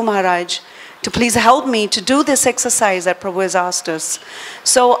my Guru Maharaj to please help me to do this exercise that Prabhu has asked us.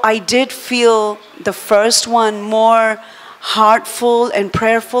 So I did feel the first one more heartful and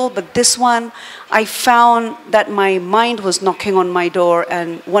prayerful, but this one I found that my mind was knocking on my door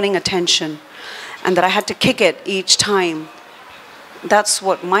and wanting attention, and that I had to kick it each time. That's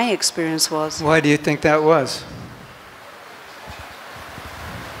what my experience was. Why do you think that was?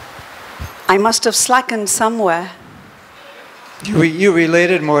 I must have slackened somewhere. You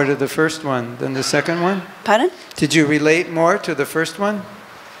related more to the first one than the second one? Pardon? Did you relate more to the first one?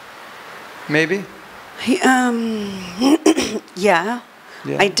 Maybe? Yeah,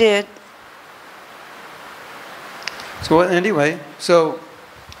 I did. So anyway, so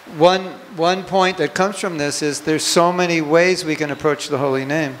one point that comes from this is there's so many ways we can approach the holy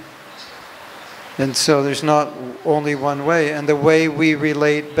name. And so there's not only one way. And the way we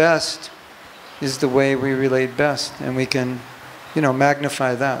relate best is the way we relate best. And we can, you know,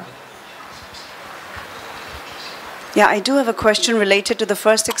 magnify that. Yeah, I do have a question related to the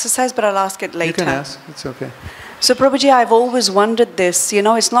first exercise, but I'll ask it later. You can ask, it's okay. So Prabhuji, I've always wondered this. You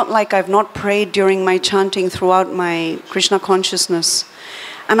know, it's not like I've not prayed during my chanting throughout my Krishna consciousness.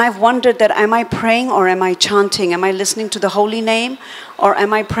 And I've wondered that, am I praying or am I chanting? Am I listening to the holy name or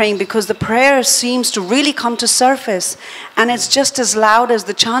am I praying? Because the prayer seems to really come to surface and it's just as loud as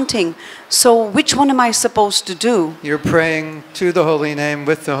the chanting. So which one am I supposed to do? You're praying to the holy name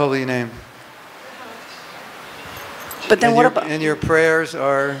with the holy name. But then what about... And your prayers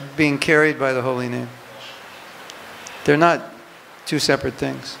are being carried by the holy name. They're not two separate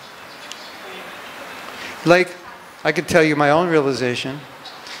things. Like, I could tell you my own realization.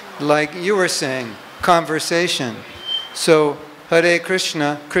 Like you were saying, conversation. So, Hare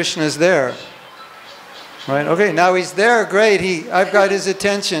Krishna, Krishna's there. Right? Okay, now he's there, great. I've got his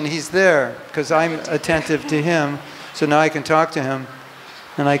attention, he's there. Because I'm attentive to him. So now I can talk to him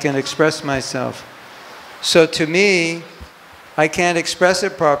and I can express myself. So to me, I can't express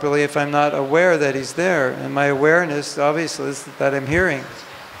it properly if I'm not aware that he's there. And my awareness, obviously, is that I'm hearing.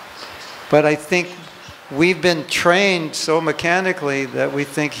 But I think we've been trained so mechanically that we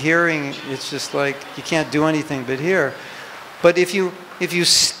think hearing, it's just like you can't do anything but hear. But if you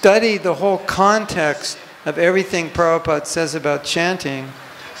study the whole context of everything Prabhupada says about chanting,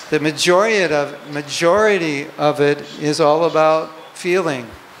 the majority of it is all about feeling,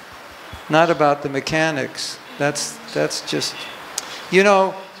 not about the mechanics. That's just, you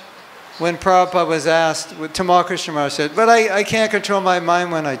know, when Prabhupada was asked, Tamal Krishna Maharaj said, but I can't control my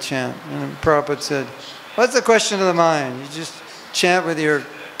mind when I chant. And Prabhupada said, what's the question of the mind? You just chant with your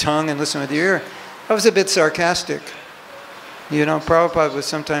tongue and listen with your ear. That was a bit sarcastic. You know, Prabhupada was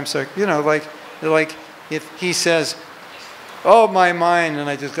sometimes, you know, like if he says, oh, my mind, and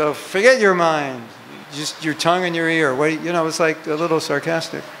I just go, forget your mind, just your tongue and your ear. You know, it's like a little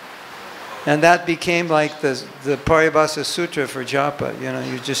sarcastic. And that became like the Paribhasa Sutra for japa. You know,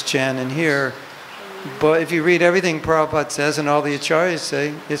 you just chant and hear. But if you read everything Prabhupada says and all the acharyas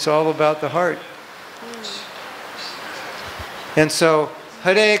say, it's all about the heart. And so,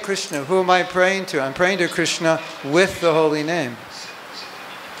 Hare Krishna, who am I praying to? I'm praying to Krishna with the holy name.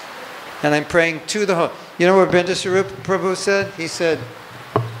 And I'm praying to the holy. You know what Vrindavan Prabhu said? He said,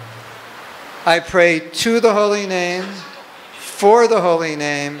 I pray to the holy name, for the holy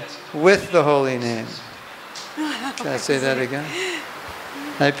name, with the holy name. Can I say that again?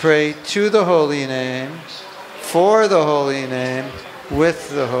 I pray to the holy name, for the holy name, with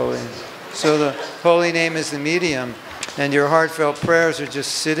the holy name. So the holy name is the medium, and your heartfelt prayers are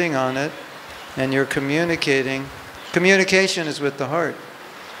just sitting on it, and you're communicating. Communication is with the heart.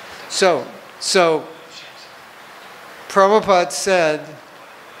 So Prabhupada said,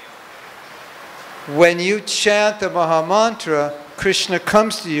 when you chant the Mahamantra, Krishna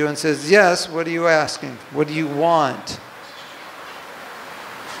comes to you and says, yes, what are you asking? What do you want?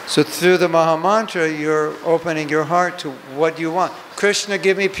 So through the Mahamantra, you're opening your heart to what you want. Krishna,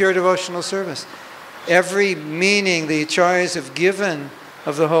 give me pure devotional service. Every meaning the acharyas have given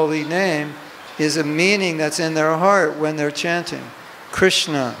of the holy name is a meaning that's in their heart when they're chanting.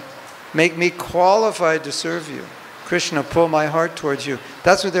 Krishna, make me qualified to serve you. Krishna, pull my heart towards you.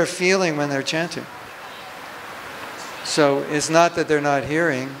 That's what they're feeling when they're chanting. So it's not that they're not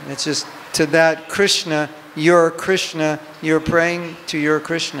hearing, it's just to that Krishna, you're praying to your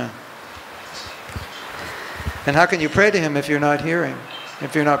Krishna. And how can you pray to him if you're not hearing,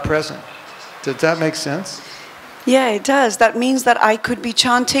 if you're not present? Does that make sense? Yeah, it does. That means that I could be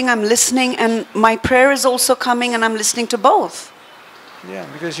chanting, I'm listening, and my prayer is also coming and I'm listening to both. Yeah,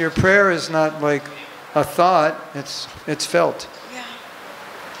 because your prayer is not like a thought, it's felt. Yeah.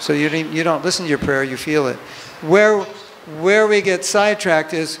 So you don't listen to your prayer, you feel it. Where we get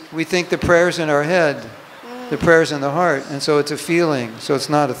sidetracked is we think the prayer's in our head, the prayer's in the heart, and so it's a feeling, so it's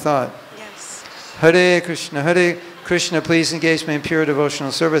not a thought. Yes. Hare Krishna, please engage me in pure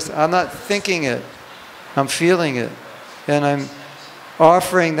devotional service. I'm not thinking it, I'm feeling it, and I'm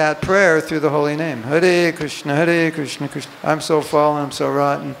offering that prayer through the holy name. Hare Krishna, Krishna. I'm so fallen, I'm so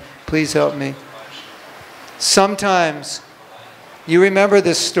rotten, please help me. Sometimes, you remember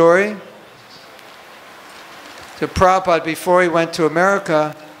this story? So Prabhupada, before he went to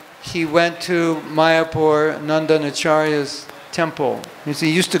America, he went to Mayapur Nandanacharya's temple.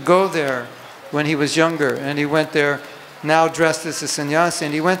 He used to go there when he was younger, and he went there now dressed as a sannyasi,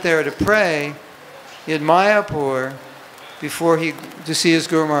 and he went there to pray in Mayapur to see his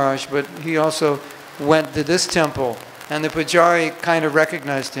Guru Maharaj, but he also went to this temple, and the pujari kind of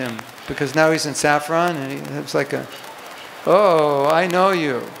recognized him, because now he's in saffron, and it was like oh, I know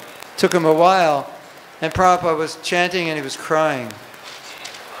you. Took him a while. And Prabhupada was chanting and he was crying.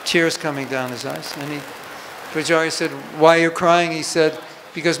 Tears coming down his eyes. And Pujari said, why are you crying? He said,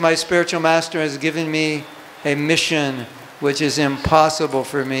 because my spiritual master has given me a mission which is impossible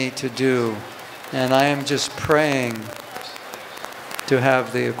for me to do. And I am just praying to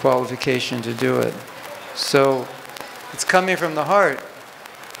have the qualification to do it. So it's coming from the heart.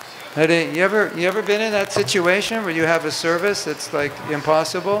 You ever been in that situation where you have a service that's like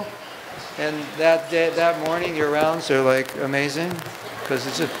impossible? And that morning your rounds are like amazing, because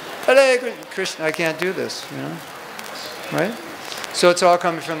it's just, Hare Krishna, I can't do this, you know. Right? So it's all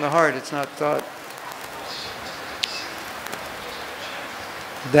coming from the heart, it's not thought.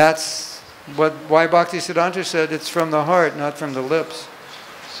 That's why Bhaktisiddhanta said it's from the heart, not from the lips.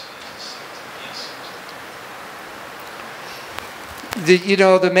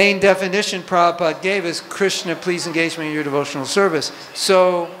 The main definition Prabhupada gave is Krishna, please engage me in your devotional service.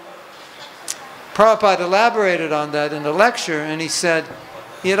 So Prabhupada elaborated on that in the lecture, and he said,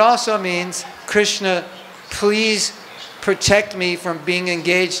 it also means, Krishna, please protect me from being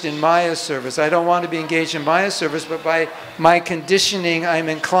engaged in Maya service. I don't want to be engaged in Maya service, but by my conditioning, I'm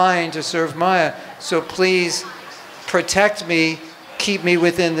inclined to serve Maya. So please protect me, keep me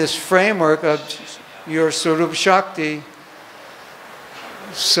within this framework of your Swarup Shakti,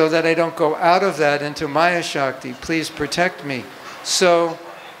 so that I don't go out of that into Maya Shakti. Please protect me. So,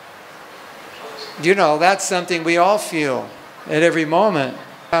 that's something we all feel at every moment.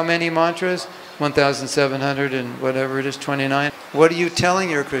 How many mantras? 1,700 and whatever it is, 29. What are you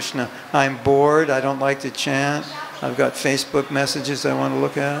telling your Krishna? I'm bored, I don't like to chant, I've got Facebook messages I want to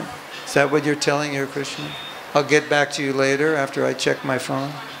look at. Is that what you're telling your Krishna? I'll get back to you later after I check my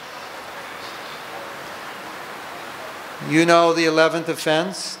phone. You know the 11th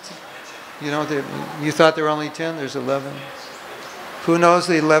offense? You thought there were only 10, there's 11. Who knows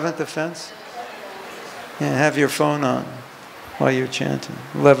the 11th offense? Yeah, have your phone on while you're chanting.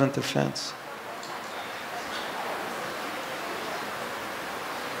 11th offense.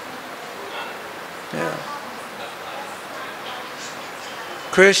 Yeah.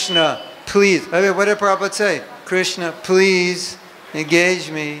 Krishna, please. What did Prabhupada say? Krishna, please engage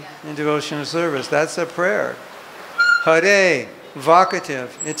me in devotional service. That's a prayer. Hare, vocative.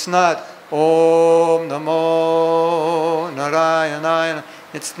 It's not Om Namo Narayana.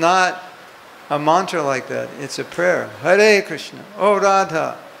 It's not a mantra like that. It's a prayer. Hare Krishna. O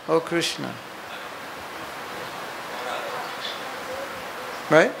Radha. O Krishna.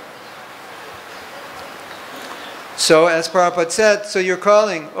 Right? So as Prabhupada said, so you're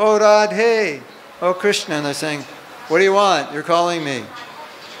calling, O Radhe, O Krishna, and they're saying, what do you want? You're calling me.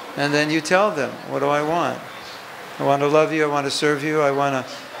 And then you tell them, what do I want? I want to love you, I want to serve you, I want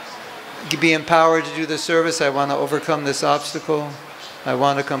to be empowered to do the service, I want to overcome this obstacle, I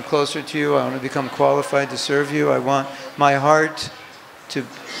want to come closer to you, I want to become qualified to serve you, I want my heart to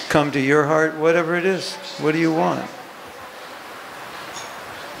come to your heart, whatever it is. What do you want?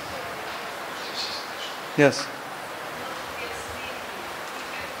 Yes?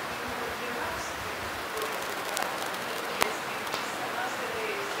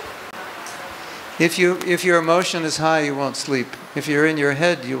 If your emotion is high, you won't sleep. If you're in your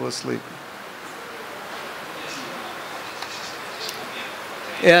head, you will sleep.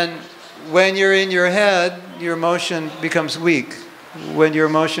 And when you're in your head, your emotion becomes weak. When your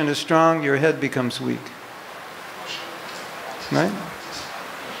emotion is strong, your head becomes weak. Right?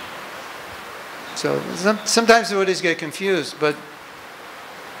 So sometimes devotees get confused, but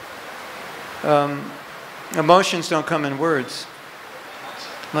emotions don't come in words.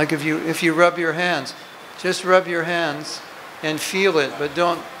 Like if you rub your hands, just rub your hands and feel it, but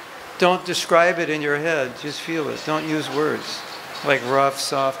don't describe it in your head. Just feel it. Don't use words like rough,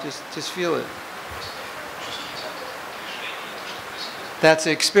 soft. Just feel it. That's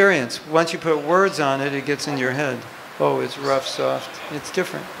the experience. Once you put words on it, it gets in your head. Oh, it's rough, soft. It's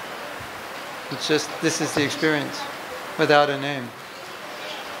different. It's just, this is the experience without a name.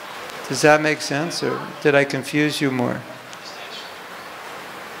 Does that make sense, or did I confuse you more?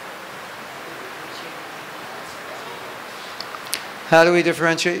 How do we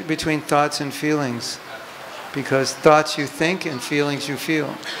differentiate between thoughts and feelings? Because thoughts you think and feelings you feel.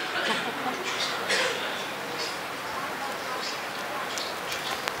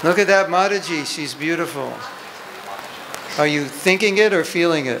 Look at that Mataji, she's beautiful. Are you thinking it or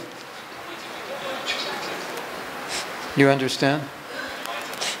feeling it? You understand?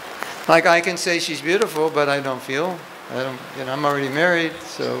 Like I can say she's beautiful, but I don't feel. I'm already married,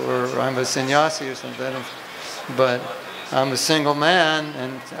 or I'm a sannyasi or something. But I'm a single man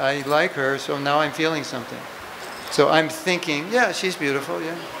and I like her, so now I'm feeling something. So I'm thinking, yeah, she's beautiful,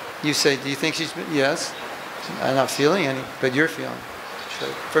 yeah. You say, do you think she's beautiful? Yes. I'm not feeling any, but you're feeling. So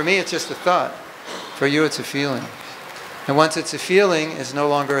for me, it's just a thought. For you, it's a feeling. And once it's a feeling, it's no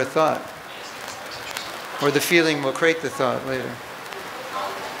longer a thought. Or the feeling will create the thought later.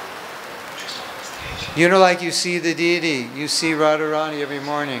 Like you see the deity, you see Radharani every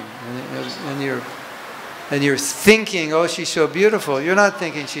morning, and you're thinking, oh, she's so beautiful. You're not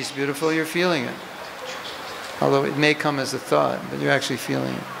thinking she's beautiful, you're feeling it. Although it may come as a thought, but you're actually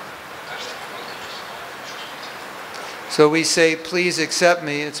feeling it. So we say, please accept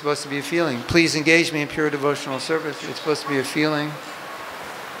me, it's supposed to be a feeling. Please engage me in pure devotional service, it's supposed to be a feeling.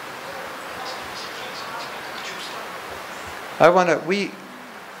 I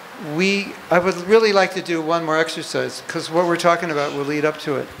would really like to do one more exercise, because what we're talking about will lead up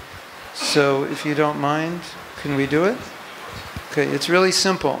to it. So if you don't mind, can we do it? Okay, it's really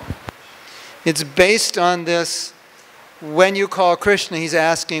simple. It's based on this, when you call Krishna, he's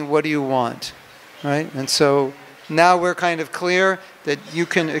asking, what do you want? Right? And so now we're kind of clear that you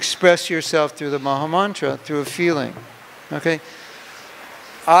can express yourself through the Maha Mantra, through a feeling. Okay?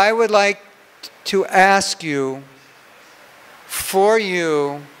 I would like to ask you, for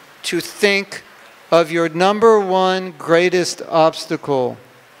you, to think of your number one greatest obstacle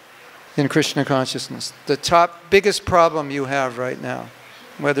in Krishna consciousness. The top biggest problem you have right now.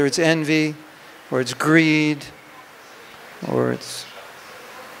 Whether it's envy, or it's greed, or it's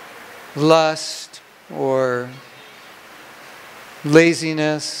lust, or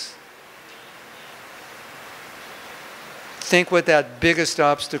laziness. Think what that biggest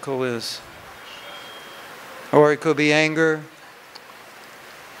obstacle is. Or it could be anger.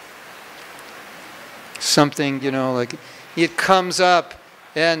 Something, like it comes up,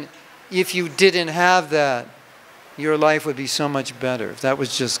 and if you didn't have that, your life would be so much better if that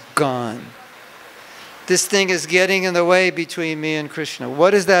was just gone. This thing is getting in the way between me and Krishna.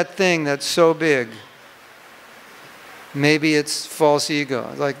 What is that thing that's so big? Maybe it's false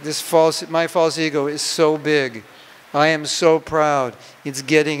ego. Like my false ego is so big. I am so proud. It's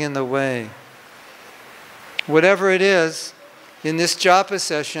getting in the way. Whatever it is, in this japa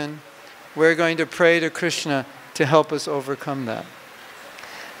session, we're going to pray to Krishna to help us overcome that.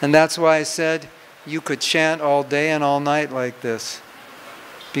 And that's why I said you could chant all day and all night like this.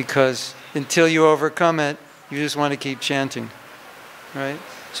 Because until you overcome it, you just want to keep chanting. Right?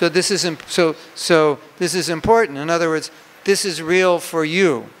 So this is this is important. In other words, this is real for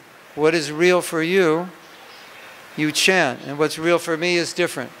you. What is real for you, you chant. And what's real for me is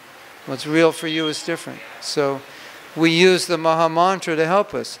different. What's real for you is different. So we use the Maha Mantra to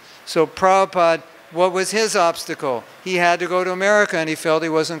help us. So Prabhupada, what was his obstacle? He had to go to America and he felt he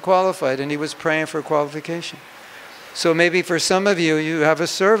wasn't qualified and he was praying for qualification. So maybe for some of you, you have a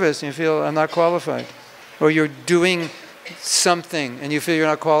service and you feel, I'm not qualified. Or you're doing something and you feel you're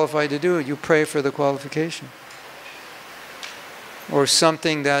not qualified to do it. You pray for the qualification. Or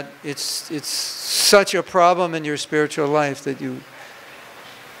something that it's such a problem in your spiritual life that you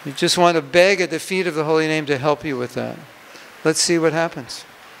just want to beg at the feet of the Holy Name to help you with that. Let's see what happens.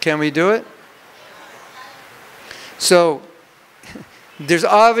 Can we do it? So, there's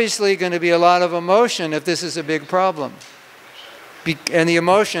obviously going to be a lot of emotion if this is a big problem. And the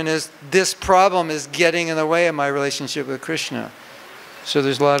emotion is, this problem is getting in the way of my relationship with Krishna. So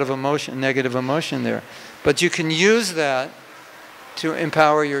there's a lot of emotion, negative emotion there. But you can use that to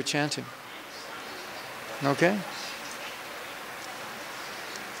empower your chanting. Okay?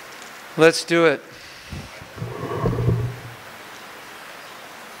 Let's do it.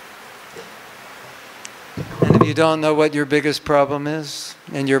 And if you don't know what your biggest problem is,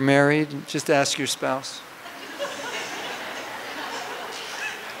 and you're married, just ask your spouse.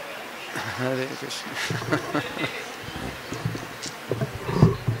 Hare Krishna.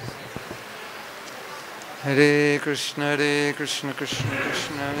 Hare Krishna, Krishna Krishna,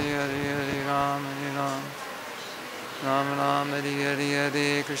 Hare Hare, Ram, Hare Ram. Ram Ram, Hare Hare,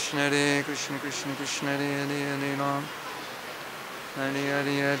 Hare Krishna, Krishna Krishna, Hare Hare, Ram. Hare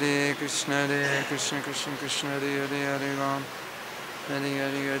Hare, Hare Krishna, Krishna Krishna, Hare Hare, Ram. Hare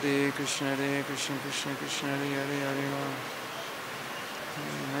Hare, Hare Krishna, Krishna Krishna, Hare Hare, Ram.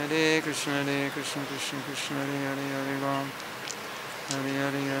 Hare Krishna, Krishna Krishna, Hare Hare, Ram. Hare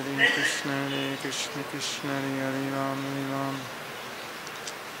Hare, Hare Krishna, Krishna, Hare Ram, Hare Ram.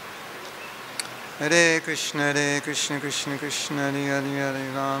 Hare Krishna, Krishna Krishna, Hare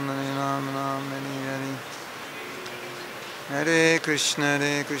Hare, Ram, Hare Ram, Ram, Hare Hare. Hare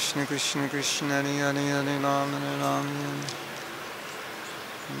Krishna, Krishna Krishna, Hare Hare, Ram, Hare Ram,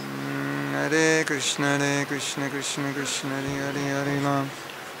 Hare Krishna, Krishna Krishna, Hare Hare, Ram.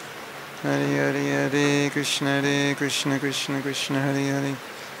 Hare Hare, Hare Krishna, Krishna Krishna, Hare Hare.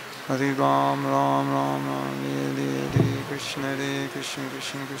 Hare Ram, Ram, Ram, Ram, Hare Hare Krishna,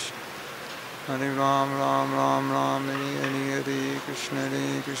 Krishna Krishna. Hare Ram, Ram, Ram, Ram, Hare Hare Krishna,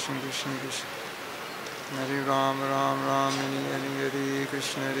 Krishna Krishna. Hare Ram, Ram, Ram, Hare Hare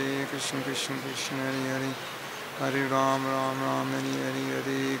Krishna, Krishna Krishna, Hare Hare. Hare Ram, Ram, Ram, Hare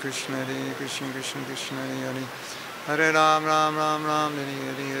Hare Krishna, Krishna Krishna, Hare Hare. Hare Ram, Ram, Ram, Ram, Hare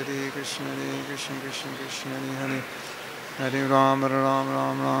Hare Krishna, Krishna Krishna, Hare Hare. Hare Ram,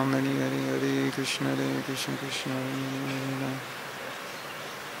 Ram Ram, Hare Hare Krishna Krishna, Hare Krishna, Krishna Hare Ram,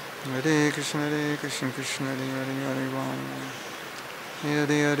 Hare Krishna, Krishna Hare Ram, Hare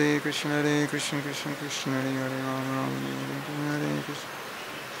Krishna, Krishna Hare Hare Ram, Ram, Hare Krishna,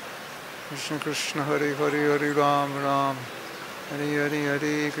 Krishna Hare Ram, Hare Krishna, Krishna Hare Ram, Hare Krishna,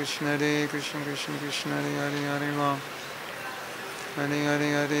 Krishna Hare Ram, Ram,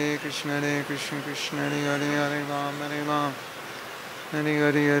 Hare Krishna, Hare Ram, Ram, Hare Krishna, Krishna Hare Ram, Ram, Hare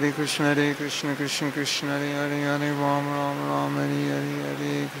Krishna,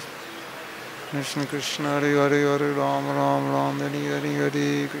 Krishna Hare Ram, Hare Krishna, Krishna Hare Ram, Ram, Hare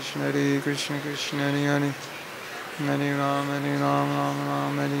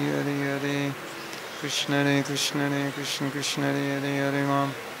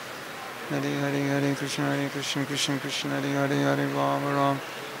Krishna, Krishna Hare Ram, Ram,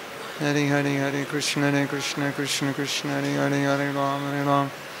 Hare Krishna, Krishna Hare Ram, Hare Krishna, Krishna Hare Ram, Ram, Hare Krishna, Krishna Hare Ram,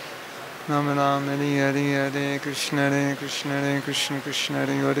 Hare Krishna, Krishna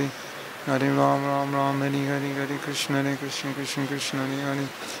Hare Ram, Ram, Hare Krishna, Krishna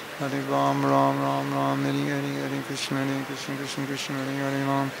Hare Ram, Ram, Hare Krishna, Krishna Hare Ram, Ram, Hare Krishna, Krishna Hare Hare Ram, Ram, Hare Krishna, Krishna Hare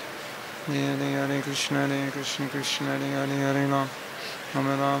Ram, Hare Krishna, Krishna Hare Ram, Ram,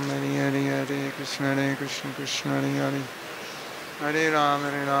 Hare Krishna, Krishna Hare Ram,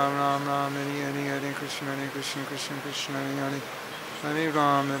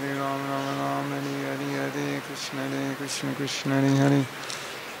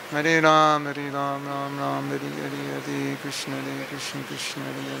 Ram, Hare Krishna, Krishna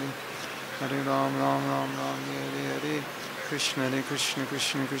Hare Ram,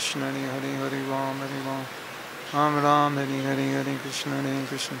 Ram, Hare Krishna, Krishna Hare Ram, Ram, Hare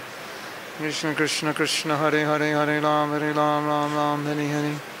Krishna, Krishna Hare Ram, Ram, Hare Krishna, Krishna Hare Hare Ram, Hare Krishna, Krishna Hare Ram,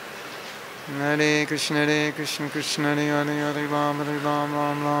 Hare Krishna, Krishna Hare Ram, Hare Krishna, Krishna Hare Hare Ram,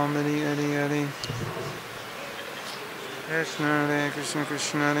 Ram, Hare Krishna,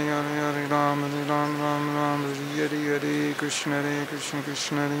 Krishna Hare Ram, Hare Krishna,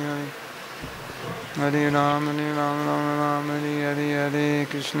 Krishna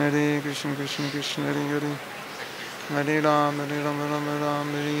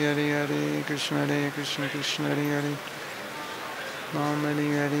Hare Ram, Hare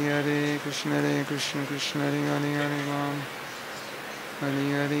Krishna, Krishna Hare Ram, Hare Krishna, Krishna Hare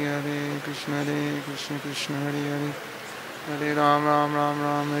Ram, Hare Krishna, Krishna Hare Ram,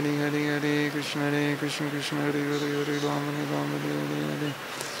 Ram, Hare Krishna, Krishna Hare Ram, Ram,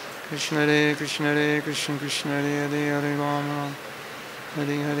 Hare Krishna, Krishna Hare Hare Ram, Ram,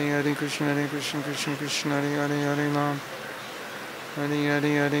 Hare Krishna, Krishna Hare Ram,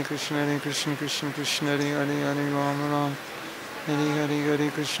 Hare Krishna, Krishna Hare Ram, Ram, Hare Krishna, Krishna Hare Krishna, Hare Ram, Ram, Hare Krishna,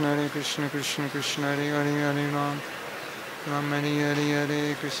 Krishna Hare Ram, Ram, Hare Krishna, Krishna Hare Ram, Ram, Hare Krishna,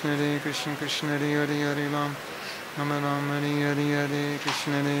 Krishna Hare Ram, Ram,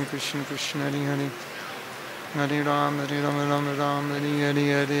 Hare Krishna, Krishna Hare Ram,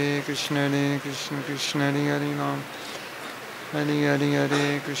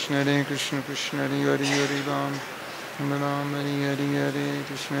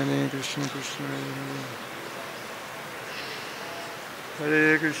 Ram,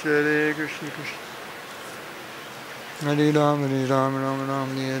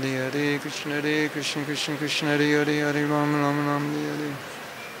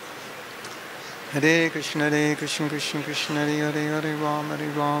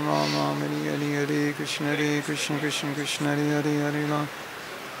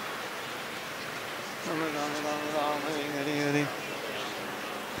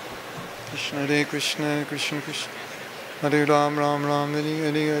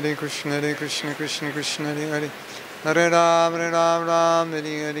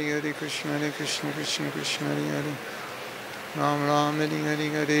 Krishna, Krishna Hare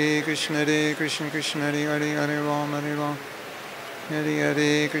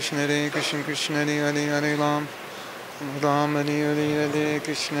Hare Ram,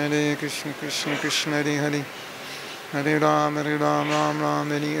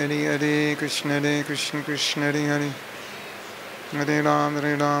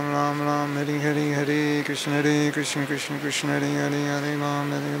 Ram, Hare Krishna, Krishna Hare Ram, Hare Krishna, Krishna Hare Ram,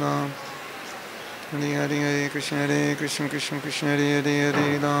 Hare Krishna, Krishna Hare Ram, Ram, Hare Krishna, Krishna Hare Hare Ram, Ram, Hare Krishna, Krishna Hare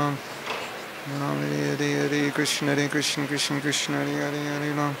Hare Ram, Ram, Hare Krishna, Krishna Hare Ram,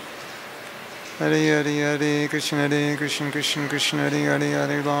 Hare Krishna, Krishna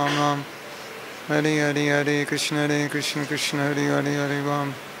Hare Ram, Ram, Hare Krishna, Krishna Hare Ram, Hare Krishna, Krishna Hare Ram, Hare Krishna, Krishna Hare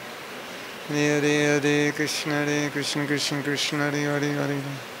Ram, Hare Krishna, Krishna Hare Ram,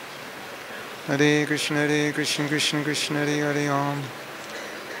 Hare Krishna Krishna Krishna Hare Hare Ram.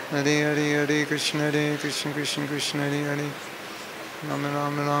 Hare Hare Krishna Krishna Krishna Hare Hare. Ram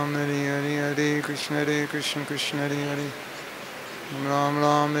Ram Ram Hare Hare Krishna Krishna Hare Hare. Ram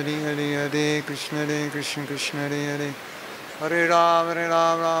Ram Hare Hare Krishna Krishna Hare Hare. Hare Ram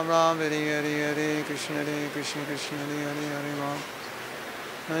Ram Ram Hare Hare Krishna Krishna Hare Hare Ram.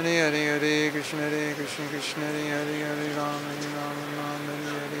 Hare Hare Krishna Krishna Hare Hare Ram. Hare Ram Ram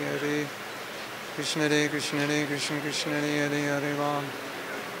Hare Hare Krishna Krishna Hare Hare Ram.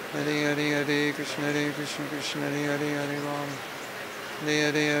 Hare Hare Krishna Krishna Hare Hare Ram.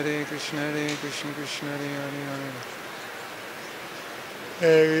 Hare Hare Krishna Krishna Hare Hare.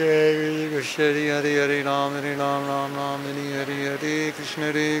 Hare Krishna Hare Hare Ram. Hare Ram Ram Hare Hare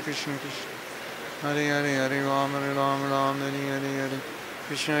Krishna Krishna Hare Hare Ram. Hare Ram Ram Hare Hare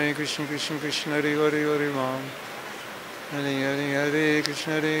Krishna Krishna Hare Hare Ram. Hare Hare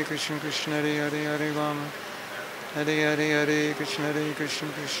Krishna Krishna Hare Hare Ram. Hare Hare Krishna Krishna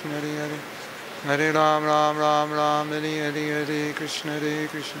Hare Hare. Hare Ram Ram Hare Hare Krishna Krishna Hare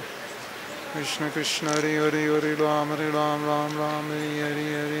Hare Ram. Hare Ram Ram Hare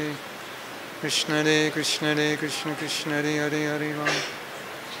Hare Krishna Krishna Hare Hare Ram.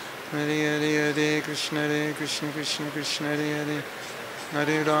 Hare Hare Krishna Krishna Hare Hare.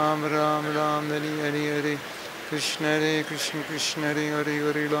 Hare Ram Ram Hare Hare Krishna Krishna Hare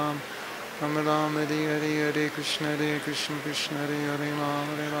Hare Ram. Ram Ram Hare Hare Krishna Krishna Hare Hare Ram.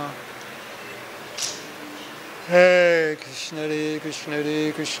 Hare Ram. Hare Krishna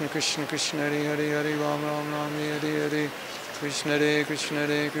Krishna Hare Hare Ram. Ram Hare Hare Krishna Krishna Hare Hare Ram. Hare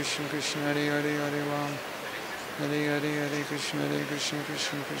Hare Krishna Krishna Hare Hare Ram. Hare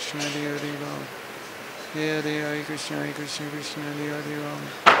Hare Krishna Hare Hare Ram.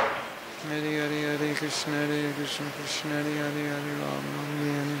 Hare Hare Krishna Krishna Hare Hare Ram.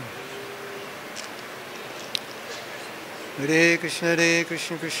 Hare Krishna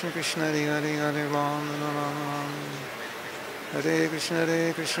Krishna Hare Hare Ram. Hare Krishna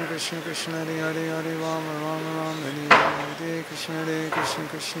Krishna Hare Hare Ram. Ram Hare Krishna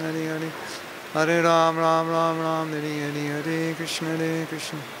Krishna Hare Hare. Hare Ram Hare Hare Krishna Krishna Hare Hare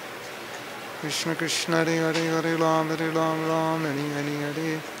Ram. Hare Ram Hare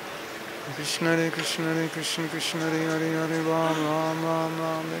Hare Krishna Krishna Hare Hare Ram.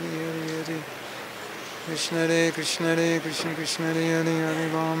 Ram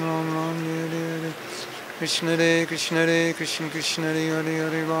Hare Hare Krishna Krishna Hare Hare Ram. Ram Hare Hare Krishna Krishna Hare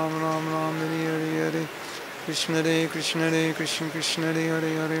Hare Ram. Ram Hare Hare Krishna Krishna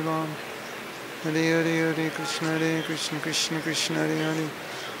Hare Hare Ram. Hare Hare Krishna Krishna Hare Hare.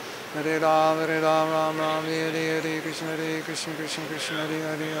 Hare Ram Hare Hare Krishna Krishna Hare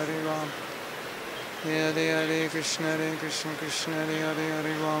Hare Ram. Hare Hare Krishna Krishna Hare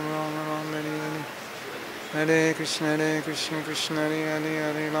Hare Ram. Ram Hare Hare. Hare Krishna Krishna Hare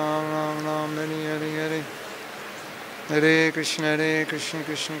Hare Ram. Ram Hare Hare. Hare Krishna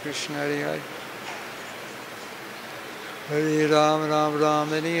Krishna Hare Hare. Hare Ram Hare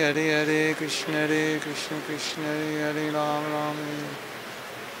Hare Krishna Krishna Hare Hare Ram. Ram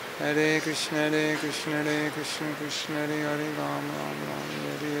Hare Krishna Krishna Hare Hare Ram. Ram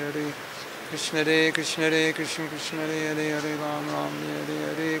Hare Hare Krishna Krishna Hare Hare Ram. Ram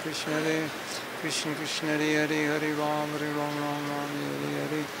Hare Hare Krishna Krishna Hare Hare Ram. Hare Ram Hare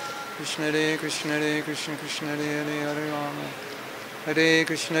Hare Krishna Krishna Hare Hare Ram. Hare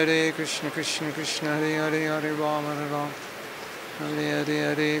Krishna Krishna Hare Hare Ram. Hare Ram Hare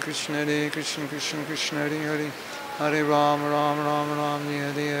Hare Krishna Krishna Hare Hare. Hare Ram Hare Hare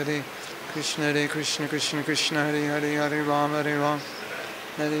Krishna Krishna Hare Hare Ram.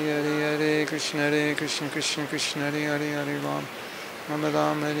 Hare Ram Hare Hare Krishna Krishna Hare Hare Ram. Ram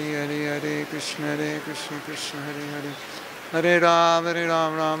Ram Hare Hare Krishna Krishna Hare Hare. Hare Ram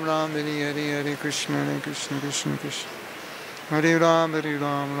Ram Hare Hare Krishna Krishna Hare Ram. Hare Ram Hare Hare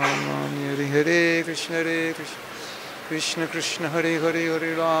Krishna Krishna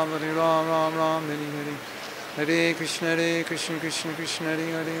Hare Hare Ram. Hare Ram Hare Hare. Hare Krishna Krishna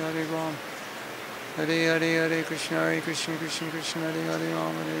Hare Hare Ram. Hare Hare Krishna Krishna Hare Hare Ram. Hare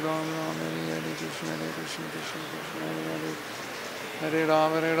Ram Hare Hare Krishna Krishna Hare Hare. Hare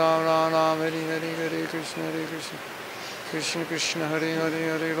Ram Ram Hare Hare Krishna Krishna Hare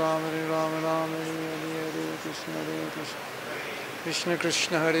Hare Ram. Hare Ram Hare Hare Krishna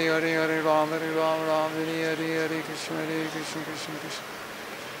Krishna Hare Hare Ram. Hare Ram Hare Hare Krishna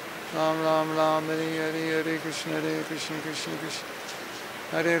Ram Hare Hare Krishna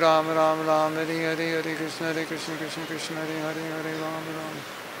Hare Ram. Ram Hare Hare Krishna Krishna Hare Hare Ram.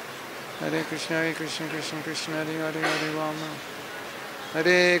 Hare Krishna Krishna Hare Hare Ram.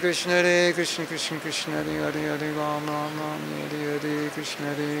 Hare Krishna, Krishna Krishna, Hare Hare, Hare Ram, Ram Ram, Hare Hare,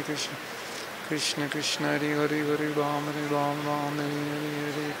 Krishna Krishna, Krishna Krishna, Hare Hare, Hare Ram, Ram Ram, Hare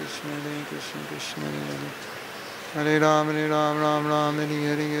Hare, Krishna Krishna, Hare Ram, Ram Ram, Hare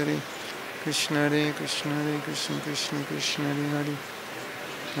Hare, Hare Krishna Krishna, Krishna Krishna, Hare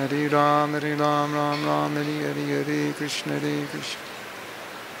Hare, Hare Ram, Ram Ram, Hare Hare, Hare Krishna Krishna,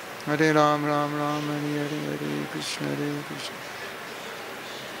 Hare Ram, Ram Ram, Hare Hare, Hare Krishna Krishna.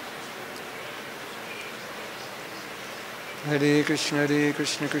 Hare Krishna,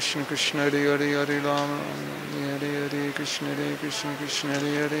 Krishna Krishna, Hare Hare, Hare Ram, Hare Hare, Krishna Krishna,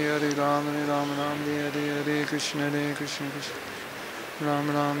 Hare Hare, Hare Ram, Ram, Hare Hare, Krishna Krishna, Ram,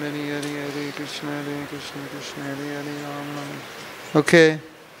 Hare Hare, Hare Krishna Krishna, Hare Hare, Ram, Ram. Okay.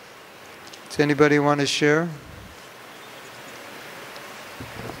 Does anybody want to share?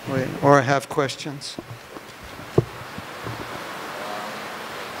 Wait, or have questions?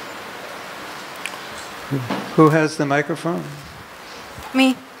 Who has the microphone?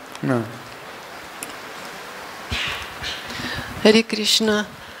 Me. No. Hare Krishna.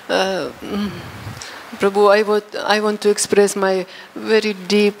 Prabhu, I want to express my very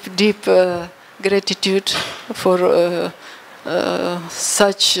deep gratitude for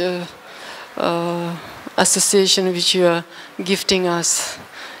such association which you are gifting us.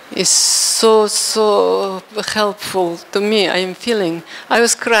 Is so helpful to me. I am feeling. I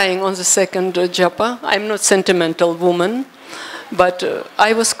was crying on the second japa. I'm not sentimental woman, but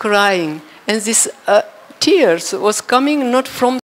I was crying, and this tears was coming not from